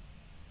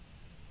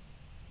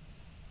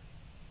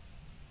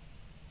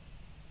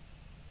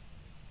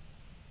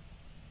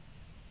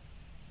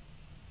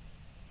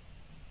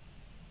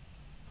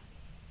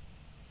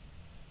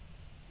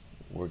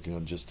 Working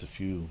on just a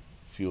few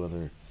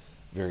other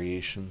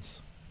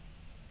variations.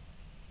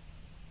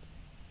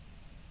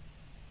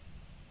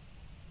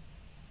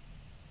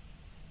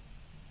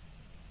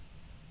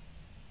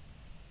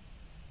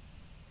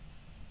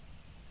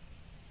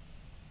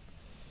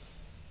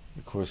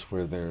 Of course,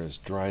 where there is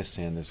dry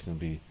sand, there's going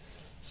to be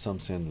some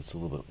sand that's a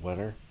little bit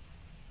wetter.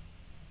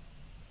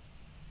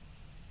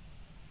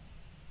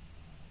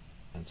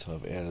 And so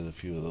I've added a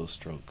few of those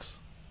strokes.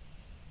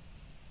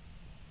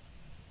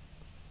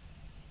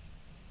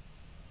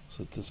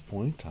 So at this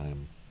point,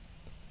 I'm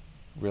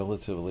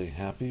relatively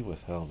happy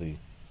with how the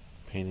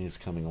painting is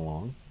coming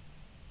along.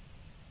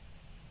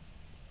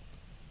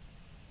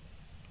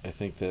 I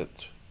think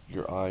that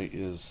your eye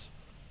is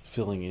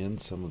filling in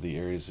some of the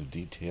areas of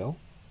detail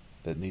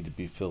that need to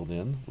be filled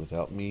in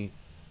without me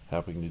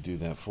having to do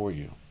that for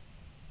you.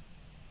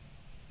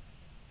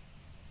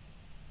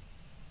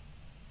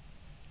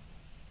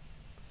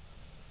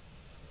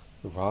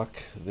 The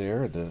rock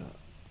there,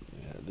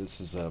 this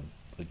is a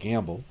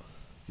gamble.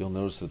 You'll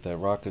notice that that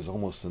rock is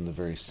almost in the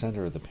very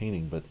center of the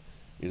painting, but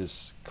it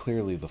is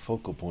clearly the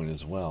focal point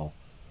as well,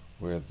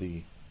 where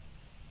the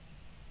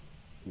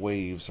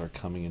waves are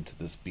coming into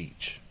this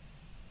beach.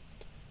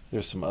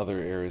 There's some other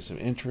areas of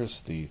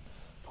interest. The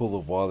pool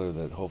of water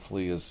that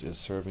hopefully is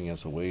serving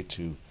as a way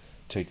to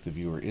take the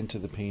viewer into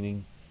the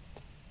painting.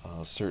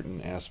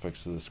 Certain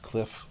aspects of this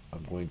cliff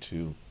I'm going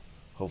to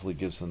hopefully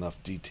give us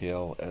enough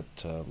detail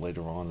at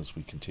later on as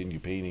we continue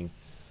painting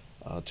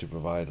to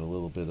provide a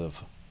little bit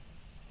of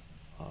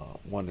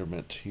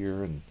wonderment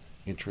here and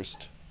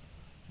interest,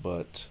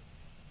 but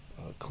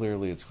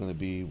clearly it's going to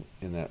be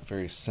in that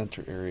very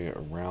center area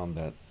around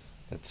that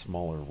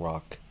smaller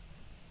rock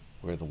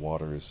where the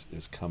water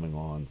is coming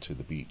on to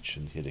the beach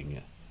and hitting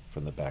it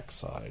from the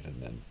backside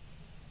and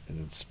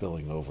then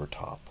spilling over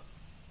top.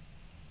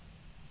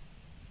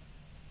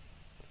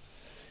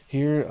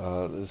 Here,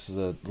 this is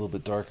a little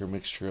bit darker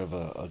mixture of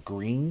a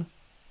green.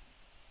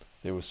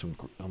 There was some.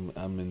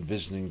 I'm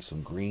envisioning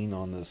some green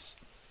on this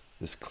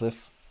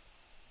cliff.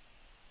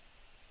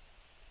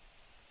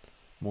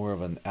 More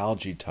of an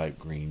algae type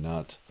green,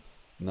 not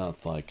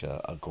like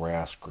a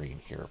grass green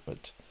here,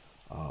 but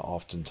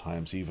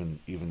oftentimes even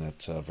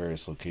at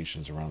various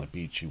locations around the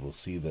beach, you will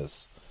see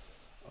this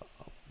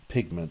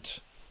pigment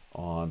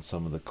on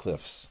some of the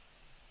cliffs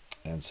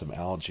and some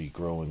algae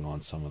growing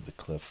on some of the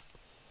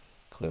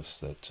cliffs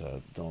that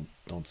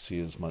don't see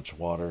as much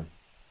water.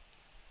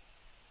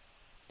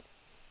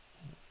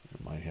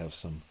 You might have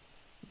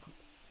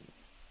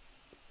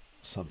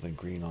something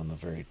green on the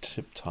very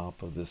tip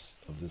top of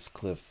this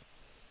cliff.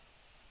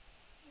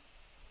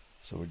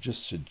 So we're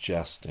just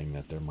suggesting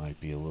that there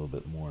might be a little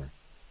bit more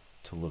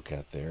to look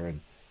at there,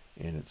 and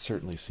it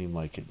certainly seemed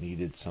like it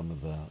needed some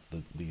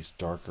of these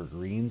darker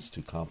greens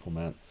to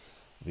complement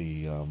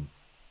the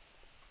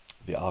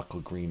aqua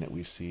green that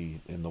we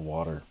see in the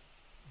water.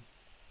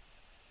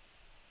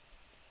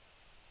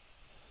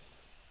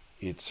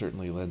 It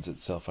certainly lends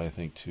itself, I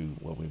think, to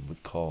what we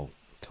would call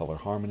color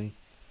harmony,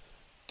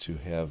 to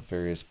have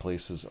various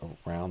places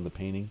around the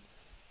painting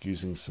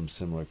using some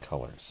similar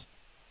colors.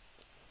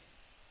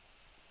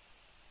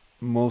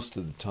 Most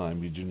of the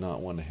time, you do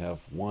not want to have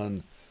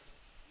one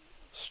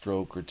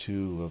stroke or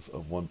two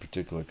of one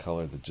particular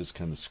color that just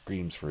kind of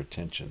screams for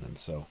attention, and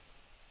so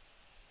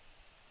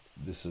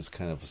this is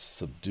kind of a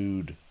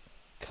subdued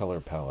color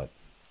palette.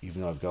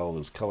 Even though I've got all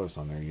those colors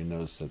on there, you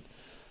notice that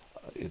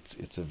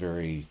it's a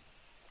very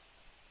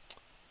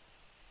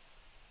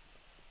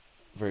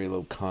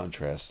low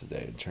contrast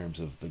today in terms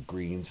of the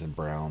greens and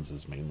browns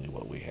is mainly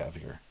what we have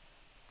here.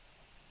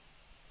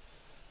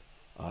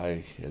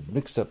 I had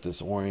mixed up this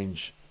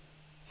orange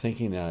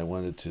thinking that I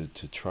wanted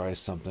to try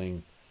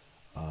something.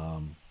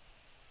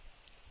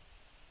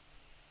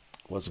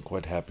 Wasn't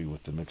quite happy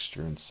with the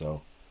mixture, and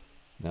so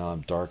now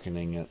I'm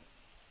darkening it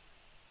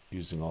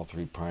using all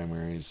three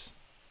primaries,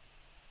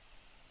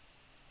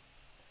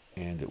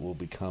 and it will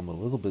become a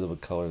little bit of a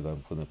color that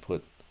I'm going to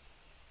put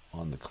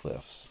on the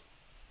cliffs.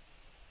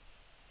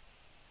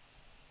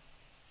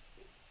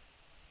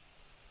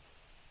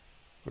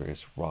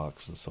 Various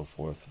rocks and so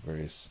forth,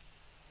 various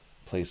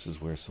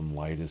places where some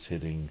light is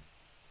hitting,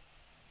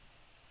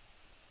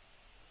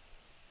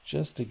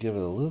 just to give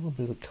it a little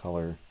bit of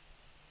color,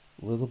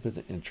 a little bit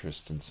of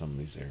interest in some of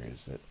these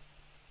areas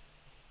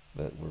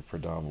that were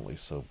predominantly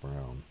so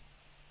brown.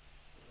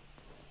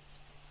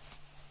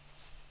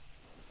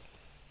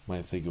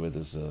 Might think of it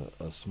as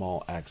a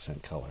small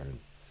accent color. And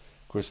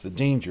of course, the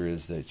danger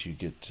is that you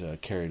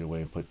get carried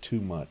away and put too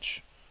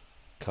much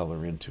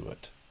color into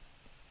it.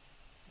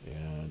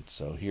 And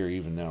so here,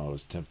 even now, I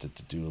was tempted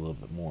to do a little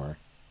bit more,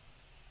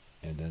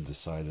 and then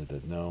decided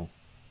that no,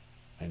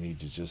 I need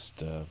to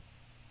just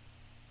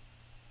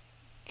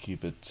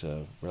keep it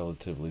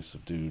relatively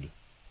subdued.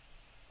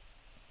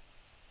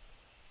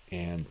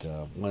 And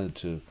wanted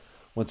to,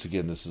 once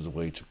again, this is a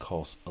way to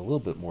call a little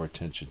bit more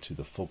attention to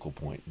the focal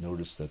point.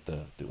 Notice that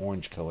the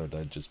orange color that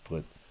I just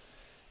put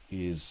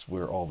is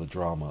where all the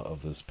drama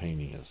of this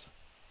painting is.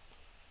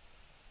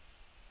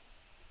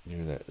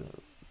 Near that,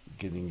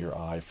 getting your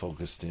eye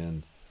focused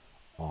in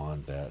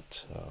on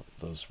that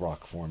those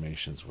rock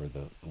formations where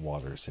the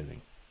water is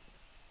hitting.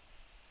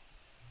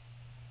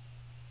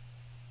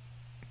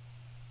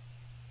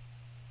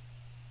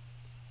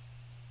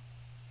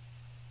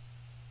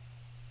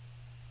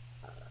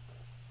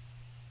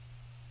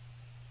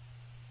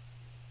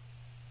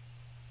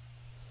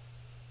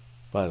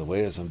 By the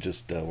way, as I'm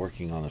just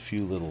working on a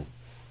few little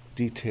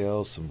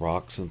details, some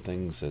rocks and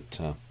things that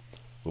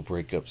will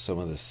break up some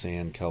of the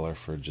sand color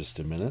for just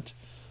a minute.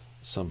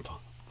 Some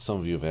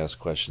of you have asked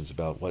questions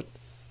about what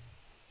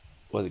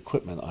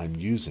equipment I'm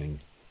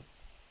using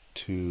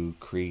to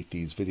create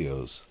these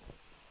videos.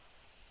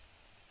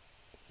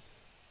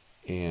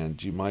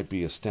 And you might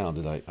be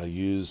astounded. I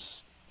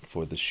use,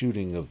 for the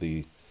shooting of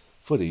the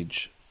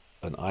footage,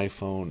 an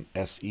iPhone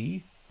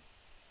SE,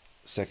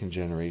 second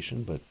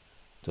generation, but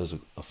does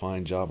a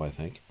fine job, I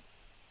think.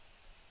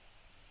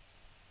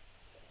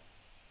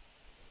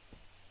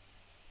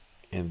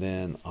 And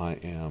then I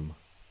am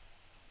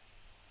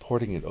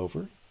porting it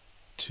over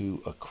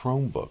to a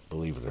Chromebook,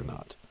 believe it or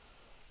not.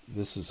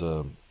 This is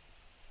a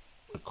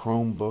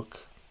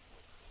Chromebook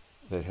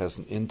that has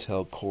an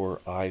Intel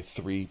Core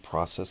i3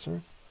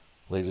 processor,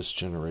 latest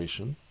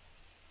generation,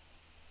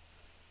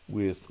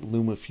 with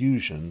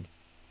LumaFusion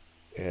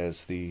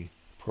as the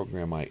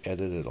program I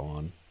edit it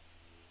on.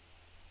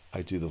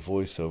 I do the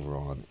voiceover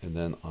on, and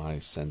then I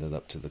send it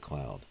up to the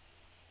cloud.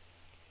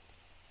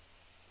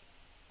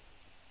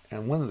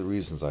 And one of the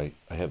reasons I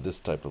have this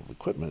type of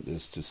equipment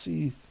is to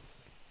see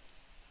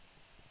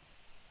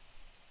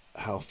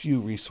how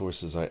few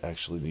resources I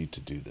actually need to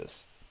do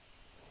this.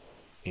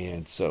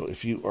 And so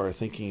if you are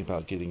thinking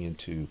about getting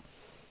into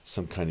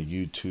some kind of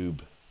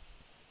YouTube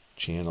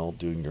channel,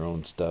 doing your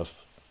own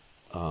stuff,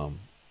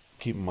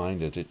 keep in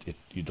mind that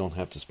you don't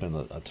have to spend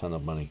a ton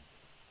of money.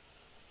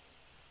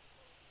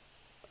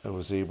 I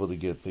was able to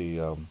get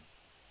the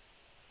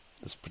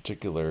this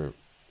particular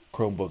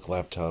Chromebook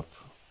laptop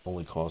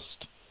only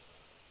cost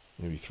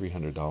maybe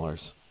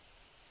 $300,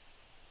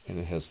 and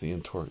it has the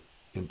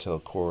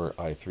Intel Core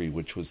i3,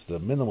 which was the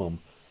minimum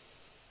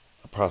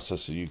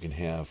processor you can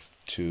have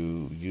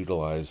to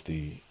utilize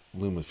the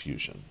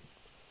LumaFusion.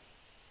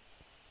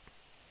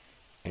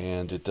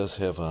 And it does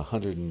have a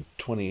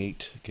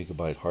 128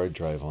 gigabyte hard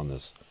drive on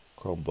this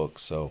Chromebook,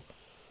 so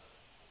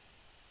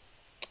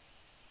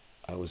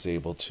I was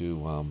able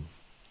to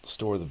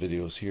store the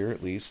videos here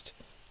at least,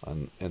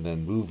 and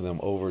then move them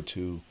over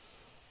to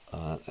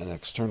an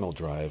external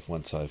drive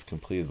once I've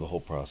completed the whole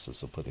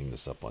process of putting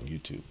this up on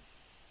YouTube.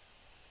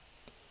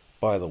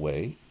 By the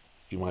way,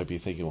 you might be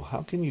thinking, well,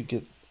 how can you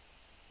get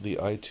the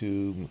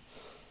iTunes,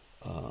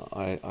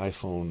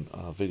 iPhone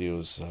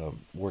videos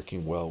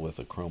working well with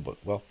a Chromebook?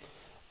 Well,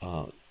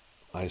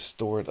 I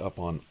store it up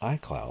on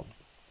iCloud,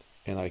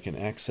 and I can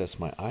access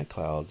my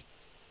iCloud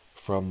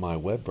from my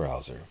web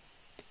browser.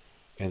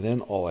 And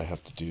then all I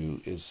have to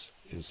do is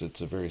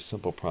it's a very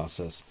simple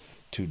process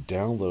to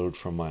download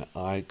from my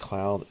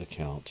iCloud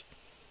account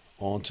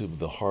onto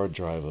the hard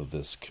drive of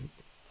this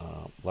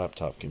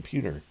laptop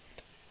computer,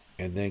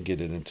 and then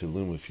get it into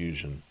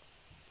LumaFusion,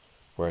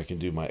 where I can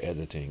do my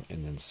editing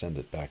and then send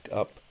it back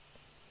up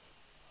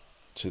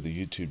to the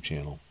YouTube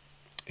channel,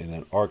 and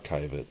then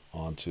archive it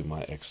onto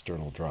my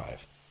external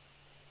drive,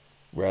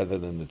 rather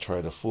than to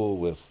try to fool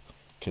with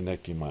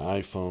connecting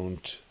my iPhone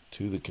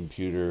to the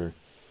computer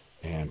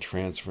and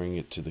transferring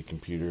it to the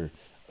computer.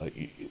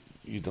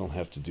 You don't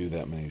have to do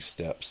that many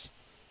steps.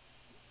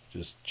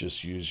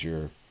 Just use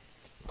your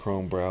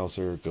Chrome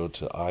browser, go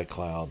to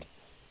iCloud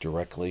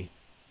directly,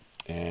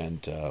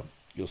 and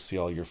you'll see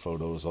all your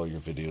photos, all your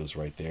videos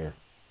right there.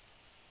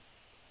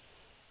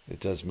 It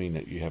does mean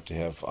that you have to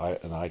have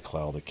an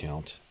iCloud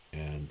account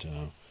and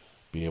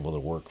be able to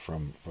work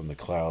from the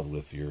cloud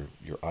with your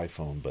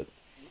iPhone, but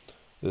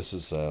this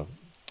is a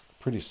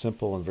pretty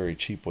simple and very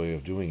cheap way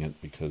of doing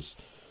it, because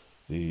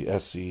the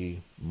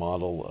SE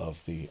model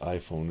of the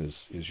iPhone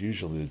is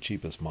usually the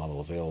cheapest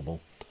model available,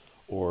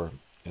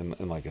 and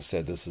like I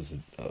said, this is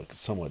a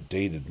somewhat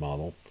dated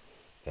model,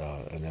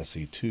 an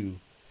SE2,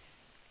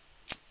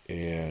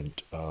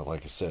 and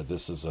like I said,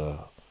 this is an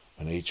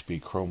HP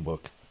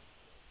Chromebook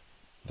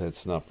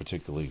that's not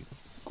particularly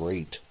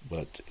great,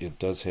 but it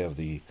does have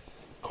the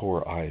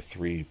Core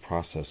i3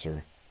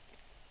 processor,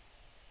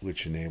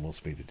 which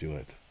enables me to do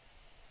it.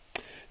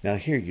 Now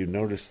here you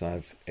notice that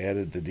I've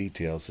added the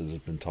details as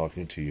I've been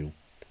talking to you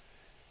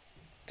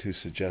to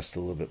suggest a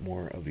little bit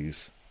more of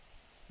these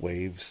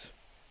waves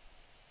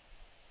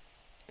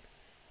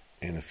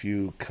and a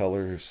few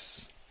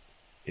colors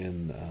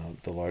in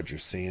the larger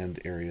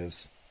sand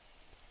areas,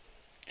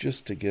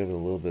 just to give it a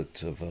little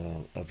bit of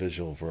a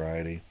visual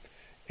variety.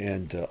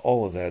 And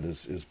all of that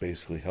is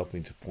basically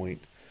helping to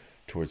point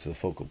towards the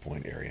focal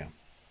point area.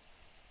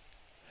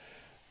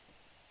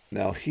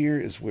 Now here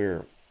is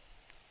where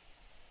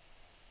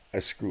I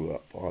screw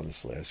up.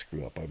 Honestly, I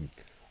screw up.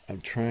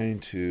 I'm trying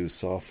to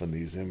soften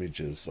these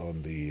images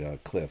on the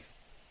cliff,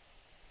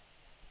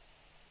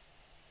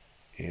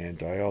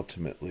 and I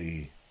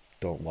ultimately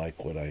don't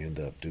like what I end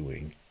up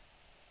doing.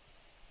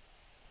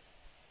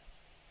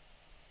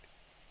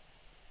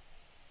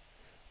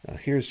 Now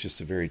here's just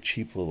a very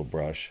cheap little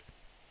brush.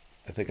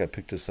 I think I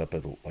picked this up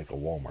at like a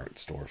Walmart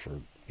store for,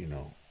 in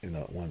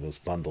one of those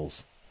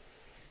bundles.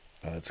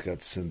 It's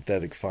got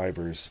synthetic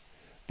fibers,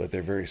 but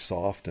they're very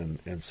soft, and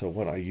so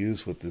what I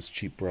use with this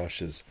cheap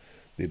brush is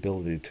the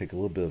ability to take a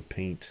little bit of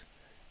paint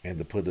and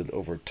to put it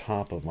over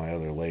top of my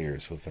other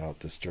layers without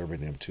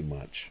disturbing them too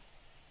much.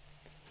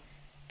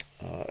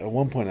 At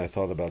one point I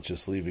thought about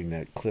just leaving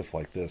that cliff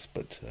like this,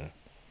 but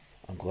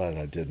I'm glad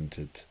I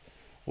didn't.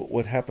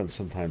 What happens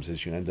sometimes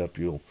is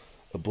you'll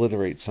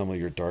obliterate some of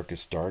your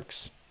darkest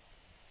darks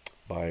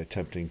by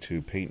attempting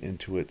to paint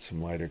into it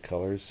some lighter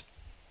colors.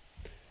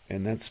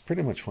 And that's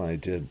pretty much what I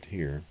did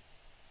here.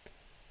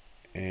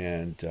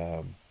 And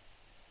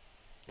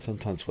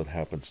sometimes what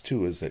happens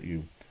too is that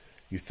you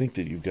think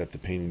that you've got the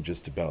painting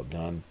just about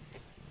done,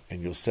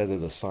 and you'll set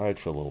it aside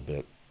for a little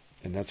bit.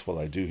 And that's what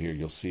I do here.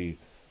 You'll see,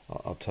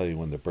 I'll tell you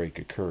when the break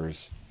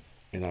occurs,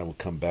 and I will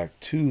come back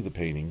to the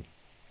painting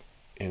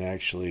and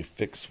actually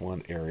fix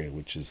one area,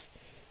 which is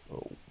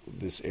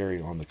this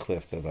area on the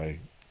cliff that I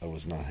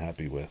was not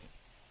happy with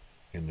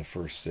in the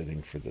first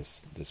sitting for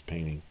this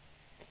painting.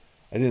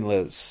 I didn't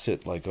let it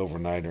sit like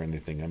overnight or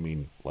anything. I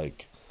mean,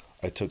 like,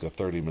 I took a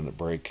 30-minute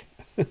break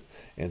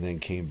and then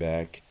came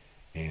back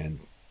and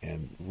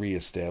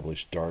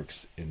reestablished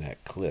darks in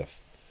that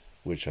cliff,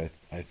 which I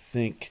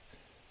think,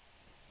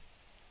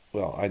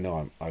 well, I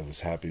know I was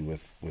happy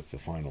with the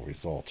final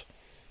result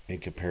in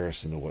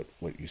comparison to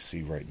what you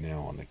see right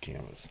now on the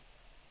canvas.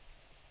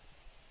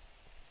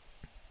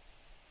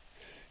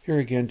 Here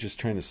again, just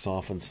trying to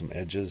soften some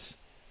edges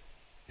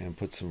and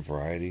put some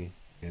variety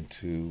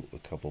into a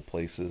couple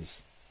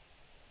places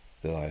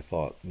that I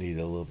thought needed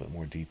a little bit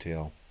more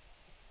detail.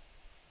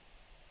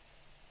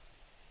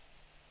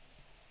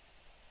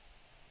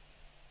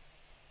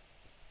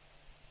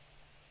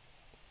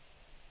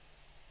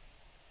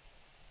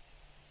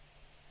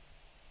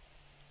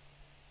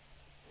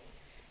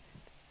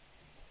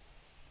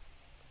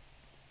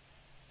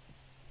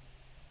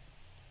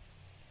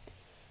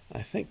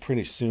 I think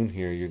pretty soon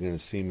here you're going to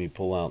see me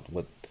pull out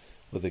what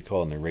they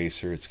call an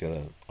eraser. It's got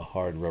a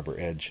hard rubber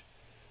edge,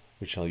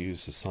 which I'll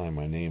use to sign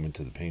my name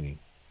into the painting.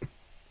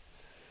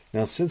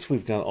 Now, since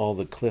we've got all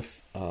the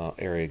cliff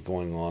area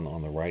going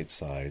on the right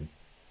side,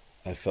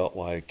 I felt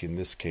like in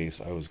this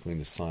case I was going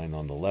to sign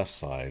on the left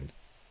side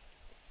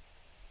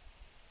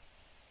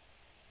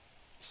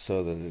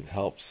so that it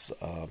helps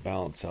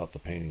balance out the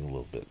painting a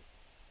little bit.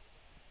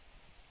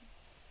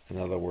 In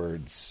other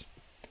words,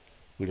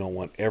 we don't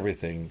want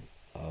everything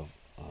of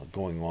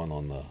going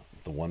on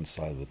the one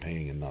side of the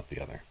painting and not the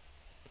other.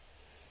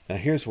 Now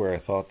here's where I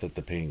thought that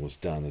the painting was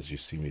done. As you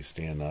see me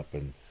stand up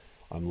and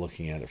I'm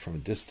looking at it from a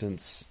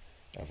distance,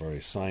 I've already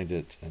signed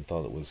it and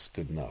thought it was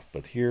good enough.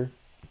 But here,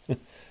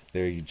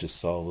 there you just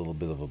saw a little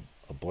bit of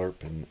a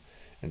blurb,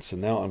 and so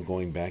now I'm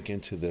going back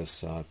into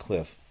this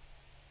cliff,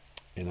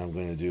 and I'm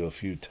going to do a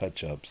few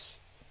touch-ups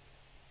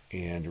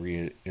and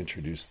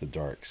reintroduce the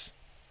darks.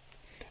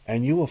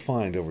 And you will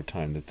find over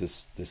time that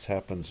this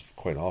happens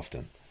quite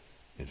often.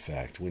 In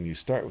fact, when you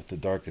start with the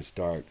darkest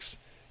darks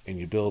and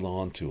you build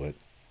onto it,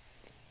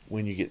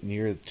 when you get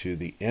near to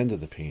the end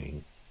of the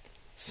painting,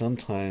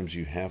 sometimes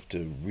you have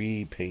to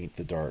repaint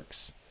the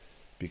darks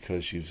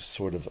because you've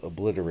sort of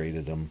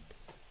obliterated them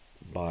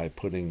by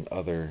putting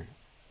other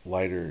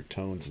lighter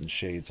tones and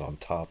shades on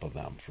top of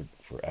them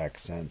for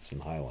accents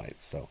and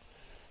highlights.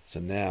 So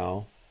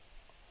now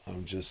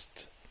I'm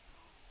just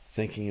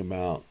thinking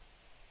about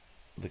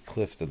the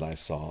cliff that I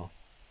saw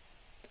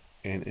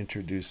and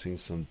introducing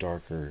some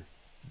darker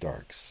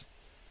darks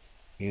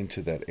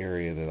into that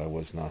area that I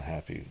was not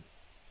happy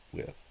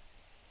with.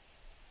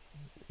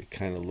 It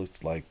kind of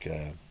looked like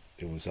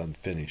it was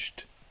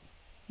unfinished.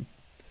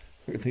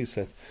 Or at least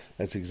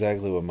that's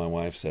exactly what my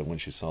wife said when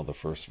she saw the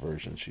first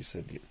version. She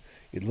said,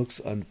 it looks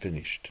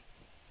unfinished.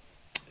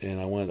 And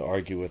I wanted to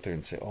argue with her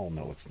and say, oh,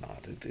 no, it's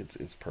not.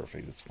 It's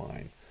perfect. It's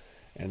fine.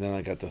 And then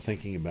I got to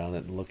thinking about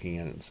it and looking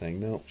at it and saying,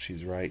 no,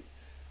 she's right.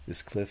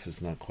 This cliff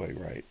is not quite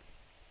right.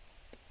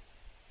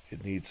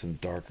 It needs some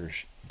darker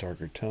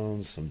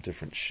tones, some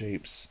different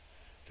shapes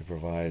to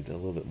provide a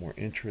little bit more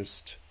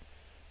interest,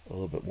 a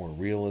little bit more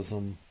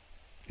realism.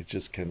 It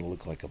just kind of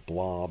looked like a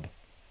blob,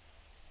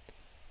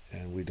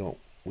 and we don't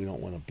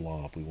want a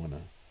blob. We want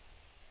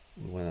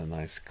a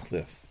nice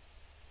cliff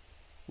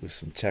with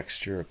some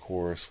texture, of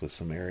course, with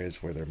some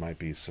areas where there might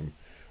be some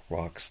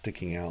rocks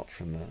sticking out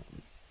from the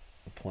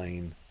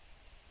plane.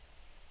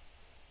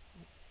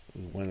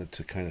 We want it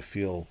to kind of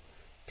feel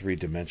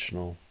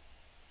three-dimensional.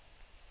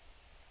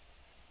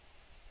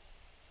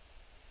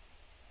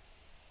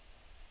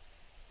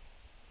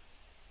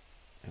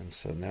 And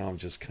so now I'm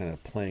just kind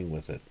of playing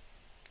with it,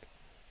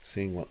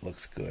 seeing what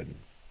looks good,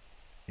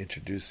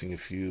 introducing a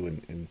few,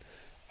 and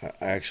I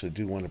actually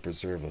do want to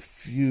preserve a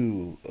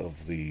few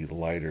of the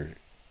lighter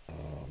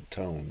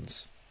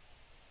tones,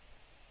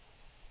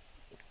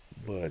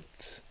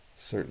 but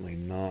certainly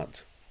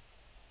not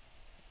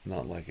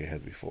like I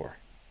had before.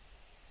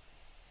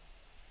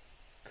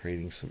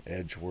 Creating some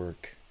edge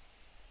work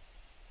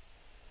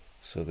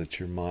so that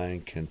your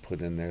mind can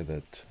put in there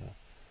that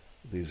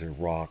these are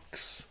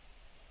rocks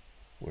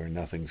where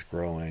nothing's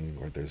growing,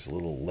 or there's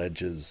little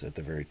ledges at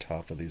the very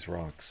top of these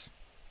rocks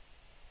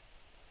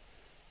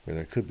where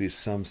there could be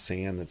some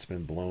sand that's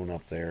been blown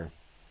up there,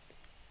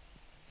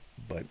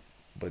 but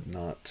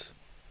not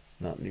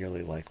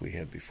nearly like we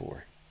had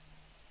before.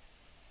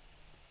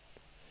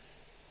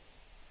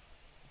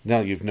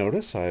 Now you've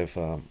noticed I've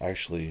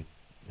actually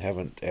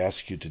haven't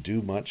asked you to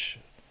do much,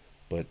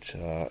 but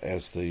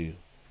as the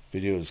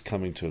video is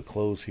coming to a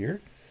close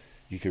here,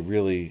 you could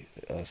really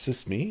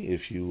assist me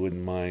if you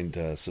wouldn't mind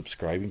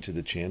subscribing to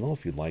the channel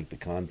if you like the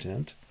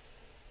content.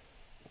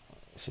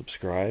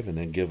 Subscribe and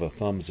then give a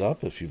thumbs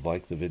up if you've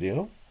liked the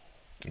video.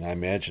 And I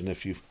imagine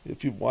if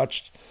you've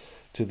watched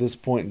to this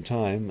point in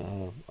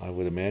time, I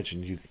would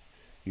imagine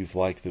you've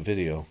liked the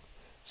video.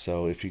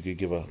 So if you could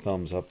give a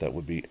thumbs up, that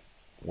would be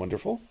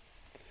wonderful.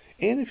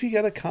 And if you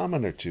got a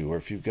comment or two, or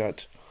if you've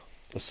got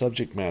a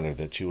subject matter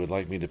that you would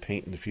like me to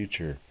paint in the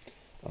future,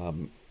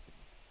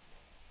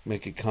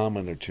 make a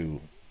comment or two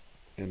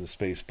in the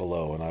space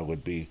below, and I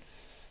would be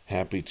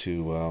happy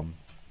to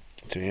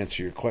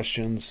answer your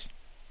questions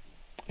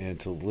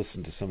and to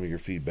listen to some of your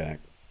feedback.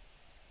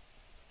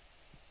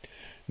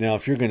 Now,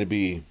 if you're going to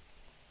be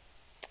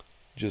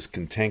just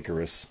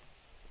cantankerous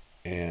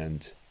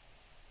and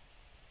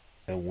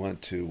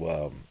want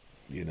to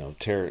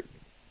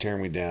tear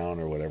me down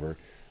or whatever,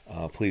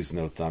 please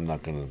note that I'm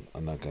not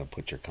gonna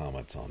put your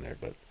comments on there.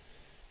 But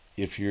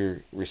if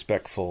you're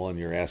respectful and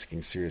you're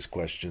asking serious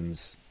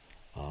questions,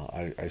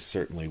 I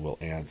certainly will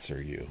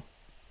answer you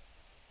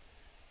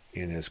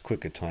in as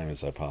quick a time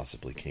as I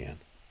possibly can.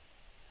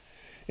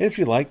 And if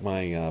you like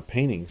my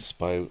paintings,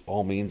 by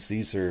all means,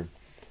 these are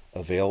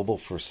available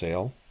for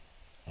sale.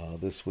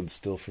 This one's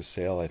still for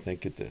sale. I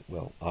think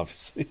well,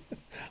 obviously,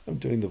 I'm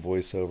doing the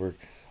voiceover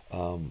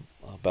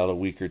about a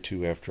week or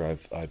two after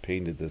I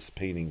painted this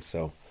painting,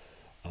 so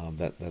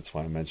that's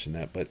why I mentioned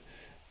that. But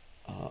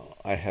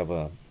I have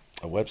a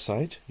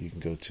website. You can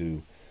go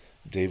to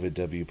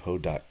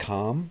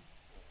davidwpoe.com,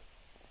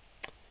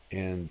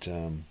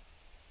 and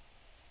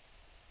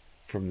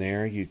from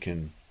there you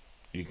can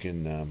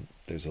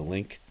there's a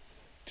link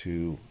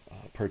to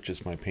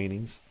purchase my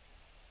paintings.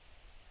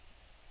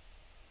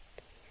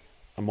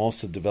 I'm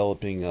also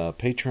developing a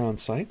Patreon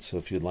site, so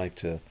if you'd like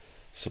to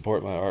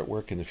support my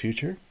artwork in the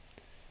future,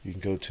 you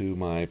can go to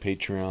my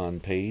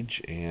Patreon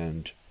page,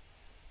 and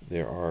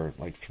there are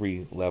like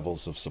 3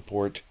 levels of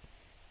support.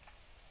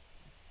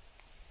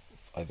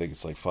 I think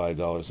it's like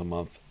 $5 a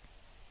month,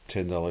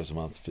 $10 a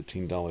month,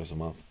 $15 a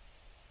month.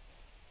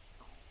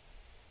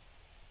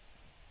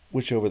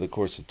 Which over the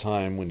course of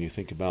time, when you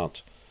think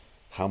about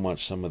how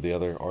much some of the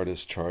other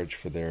artists charge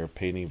for their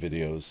painting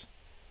videos,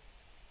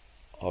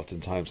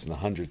 oftentimes in the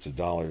hundreds of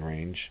dollar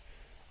range,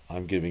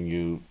 I'm giving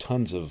you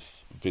tons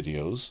of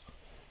videos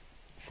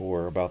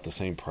for about the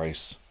same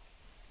price.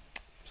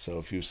 So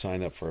if you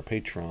sign up for a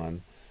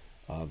Patreon,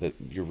 that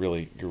you're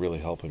really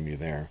helping me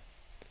there.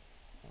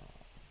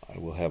 I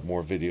will have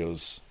more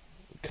videos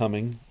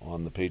coming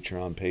on the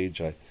Patreon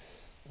page.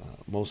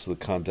 Most of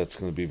the content's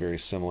going to be very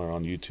similar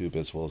on YouTube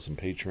as well as in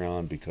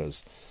Patreon,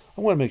 because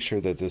I want to make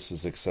sure that this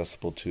is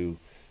accessible to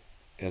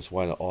as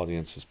wide an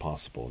audience as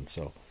possible. And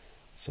so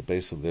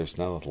basically there's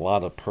not a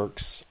lot of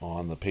perks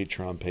on the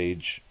Patreon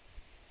page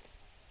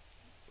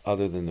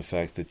other than the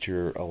fact that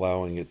you're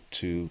allowing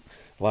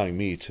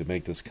me to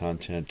make this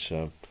content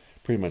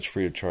pretty much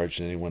free of charge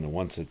to anyone who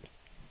wants it.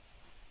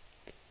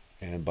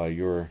 And by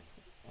your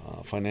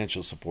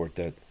financial support,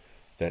 that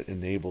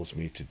enables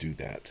me to do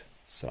that.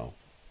 So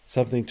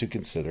something to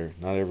consider.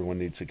 Not everyone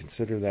needs to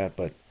consider that,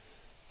 but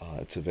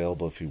it's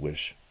available if you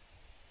wish.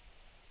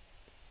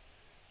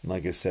 And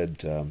like I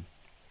said,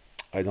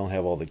 I don't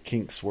have all the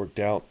kinks worked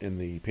out in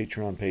the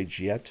Patreon page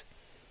yet.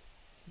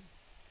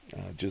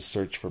 Just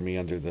search for me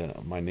under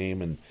my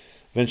name, and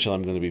eventually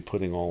I'm going to be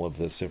putting all of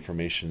this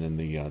information in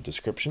the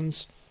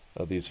descriptions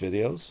of these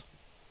videos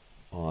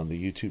on the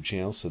YouTube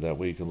channel, so that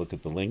way you can look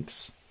at the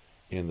links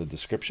in the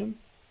description,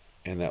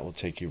 and that will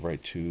take you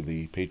right to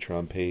the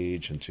Patreon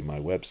page and to my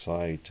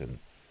website and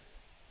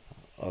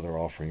other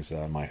offerings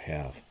that I might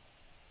have.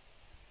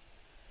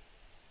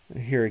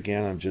 Here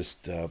again, I'm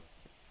just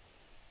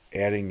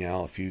adding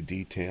now a few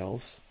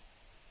details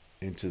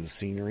into the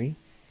scenery.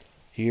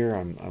 Here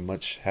I'm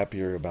much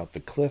happier about the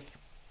cliff,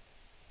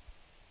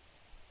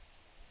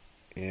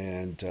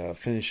 and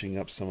finishing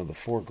up some of the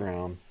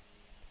foreground,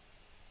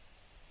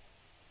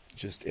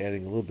 just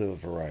adding a little bit of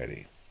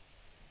variety.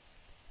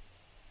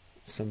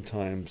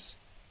 Sometimes,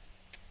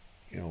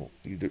 you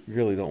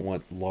really don't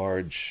want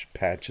large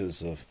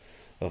patches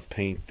of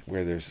paint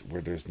where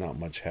there's not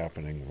much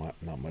happening,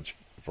 not much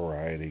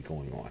variety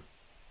going on.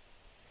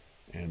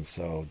 And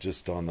so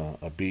just on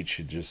a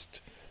beach,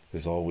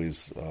 there's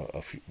always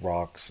a few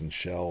rocks and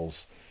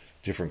shells,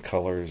 different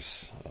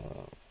colors,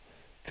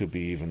 could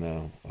be even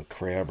a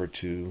crab or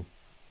two.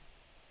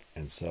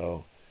 And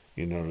so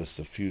you notice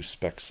a few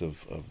specks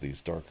of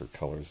these darker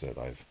colors that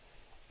I've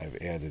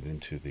added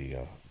into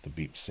the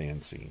beach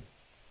sand scene.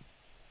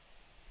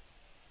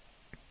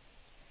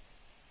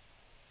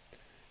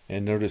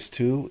 And notice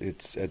too,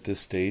 it's at this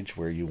stage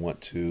where you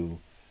want to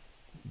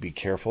be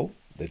careful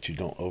that you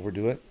don't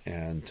overdo it,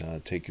 and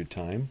take your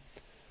time.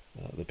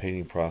 The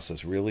painting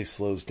process really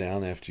slows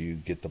down after you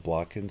get the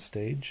block-in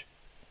stage.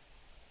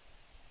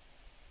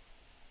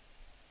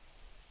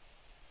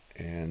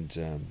 And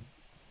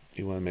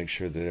you want to make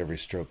sure that every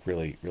stroke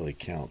really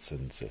counts,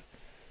 and it's a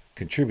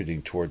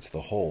contributing towards the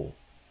whole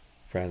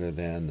rather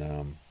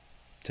than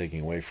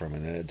taking away from it.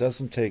 And it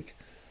doesn't take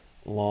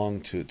long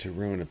to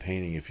ruin a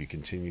painting if you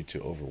continue to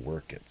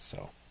overwork it.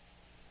 So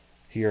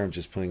here I'm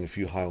just putting a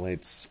few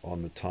highlights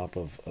on the top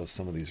of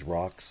some of these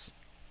rocks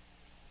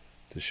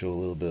to show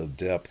a little bit of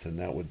depth, and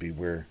that would be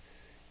where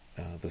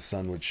the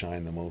sun would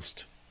shine the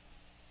most,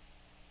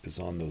 is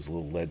on those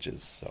little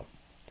ledges. So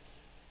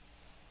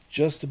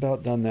just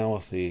about done now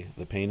with the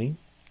painting.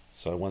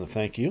 So I want to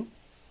thank you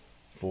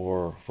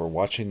for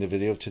watching the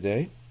video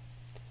today.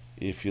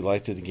 If you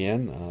liked it,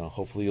 again,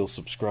 hopefully you'll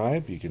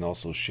subscribe. You can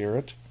also share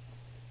it.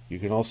 You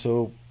can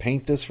also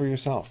paint this for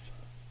yourself.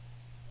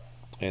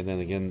 And then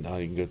again,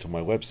 you can go to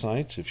my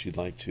website if you'd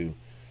like to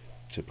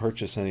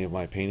purchase any of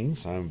my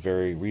paintings. I'm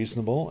very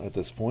reasonable at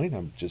this point.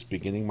 I'm just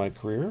beginning my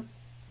career.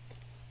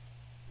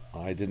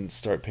 I didn't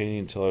start painting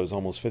until I was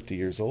almost 50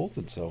 years old,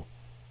 and so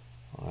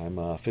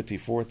I'm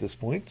 54 at this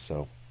point.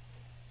 So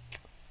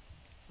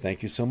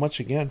thank you so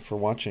much again for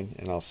watching,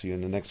 and I'll see you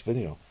in the next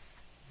video.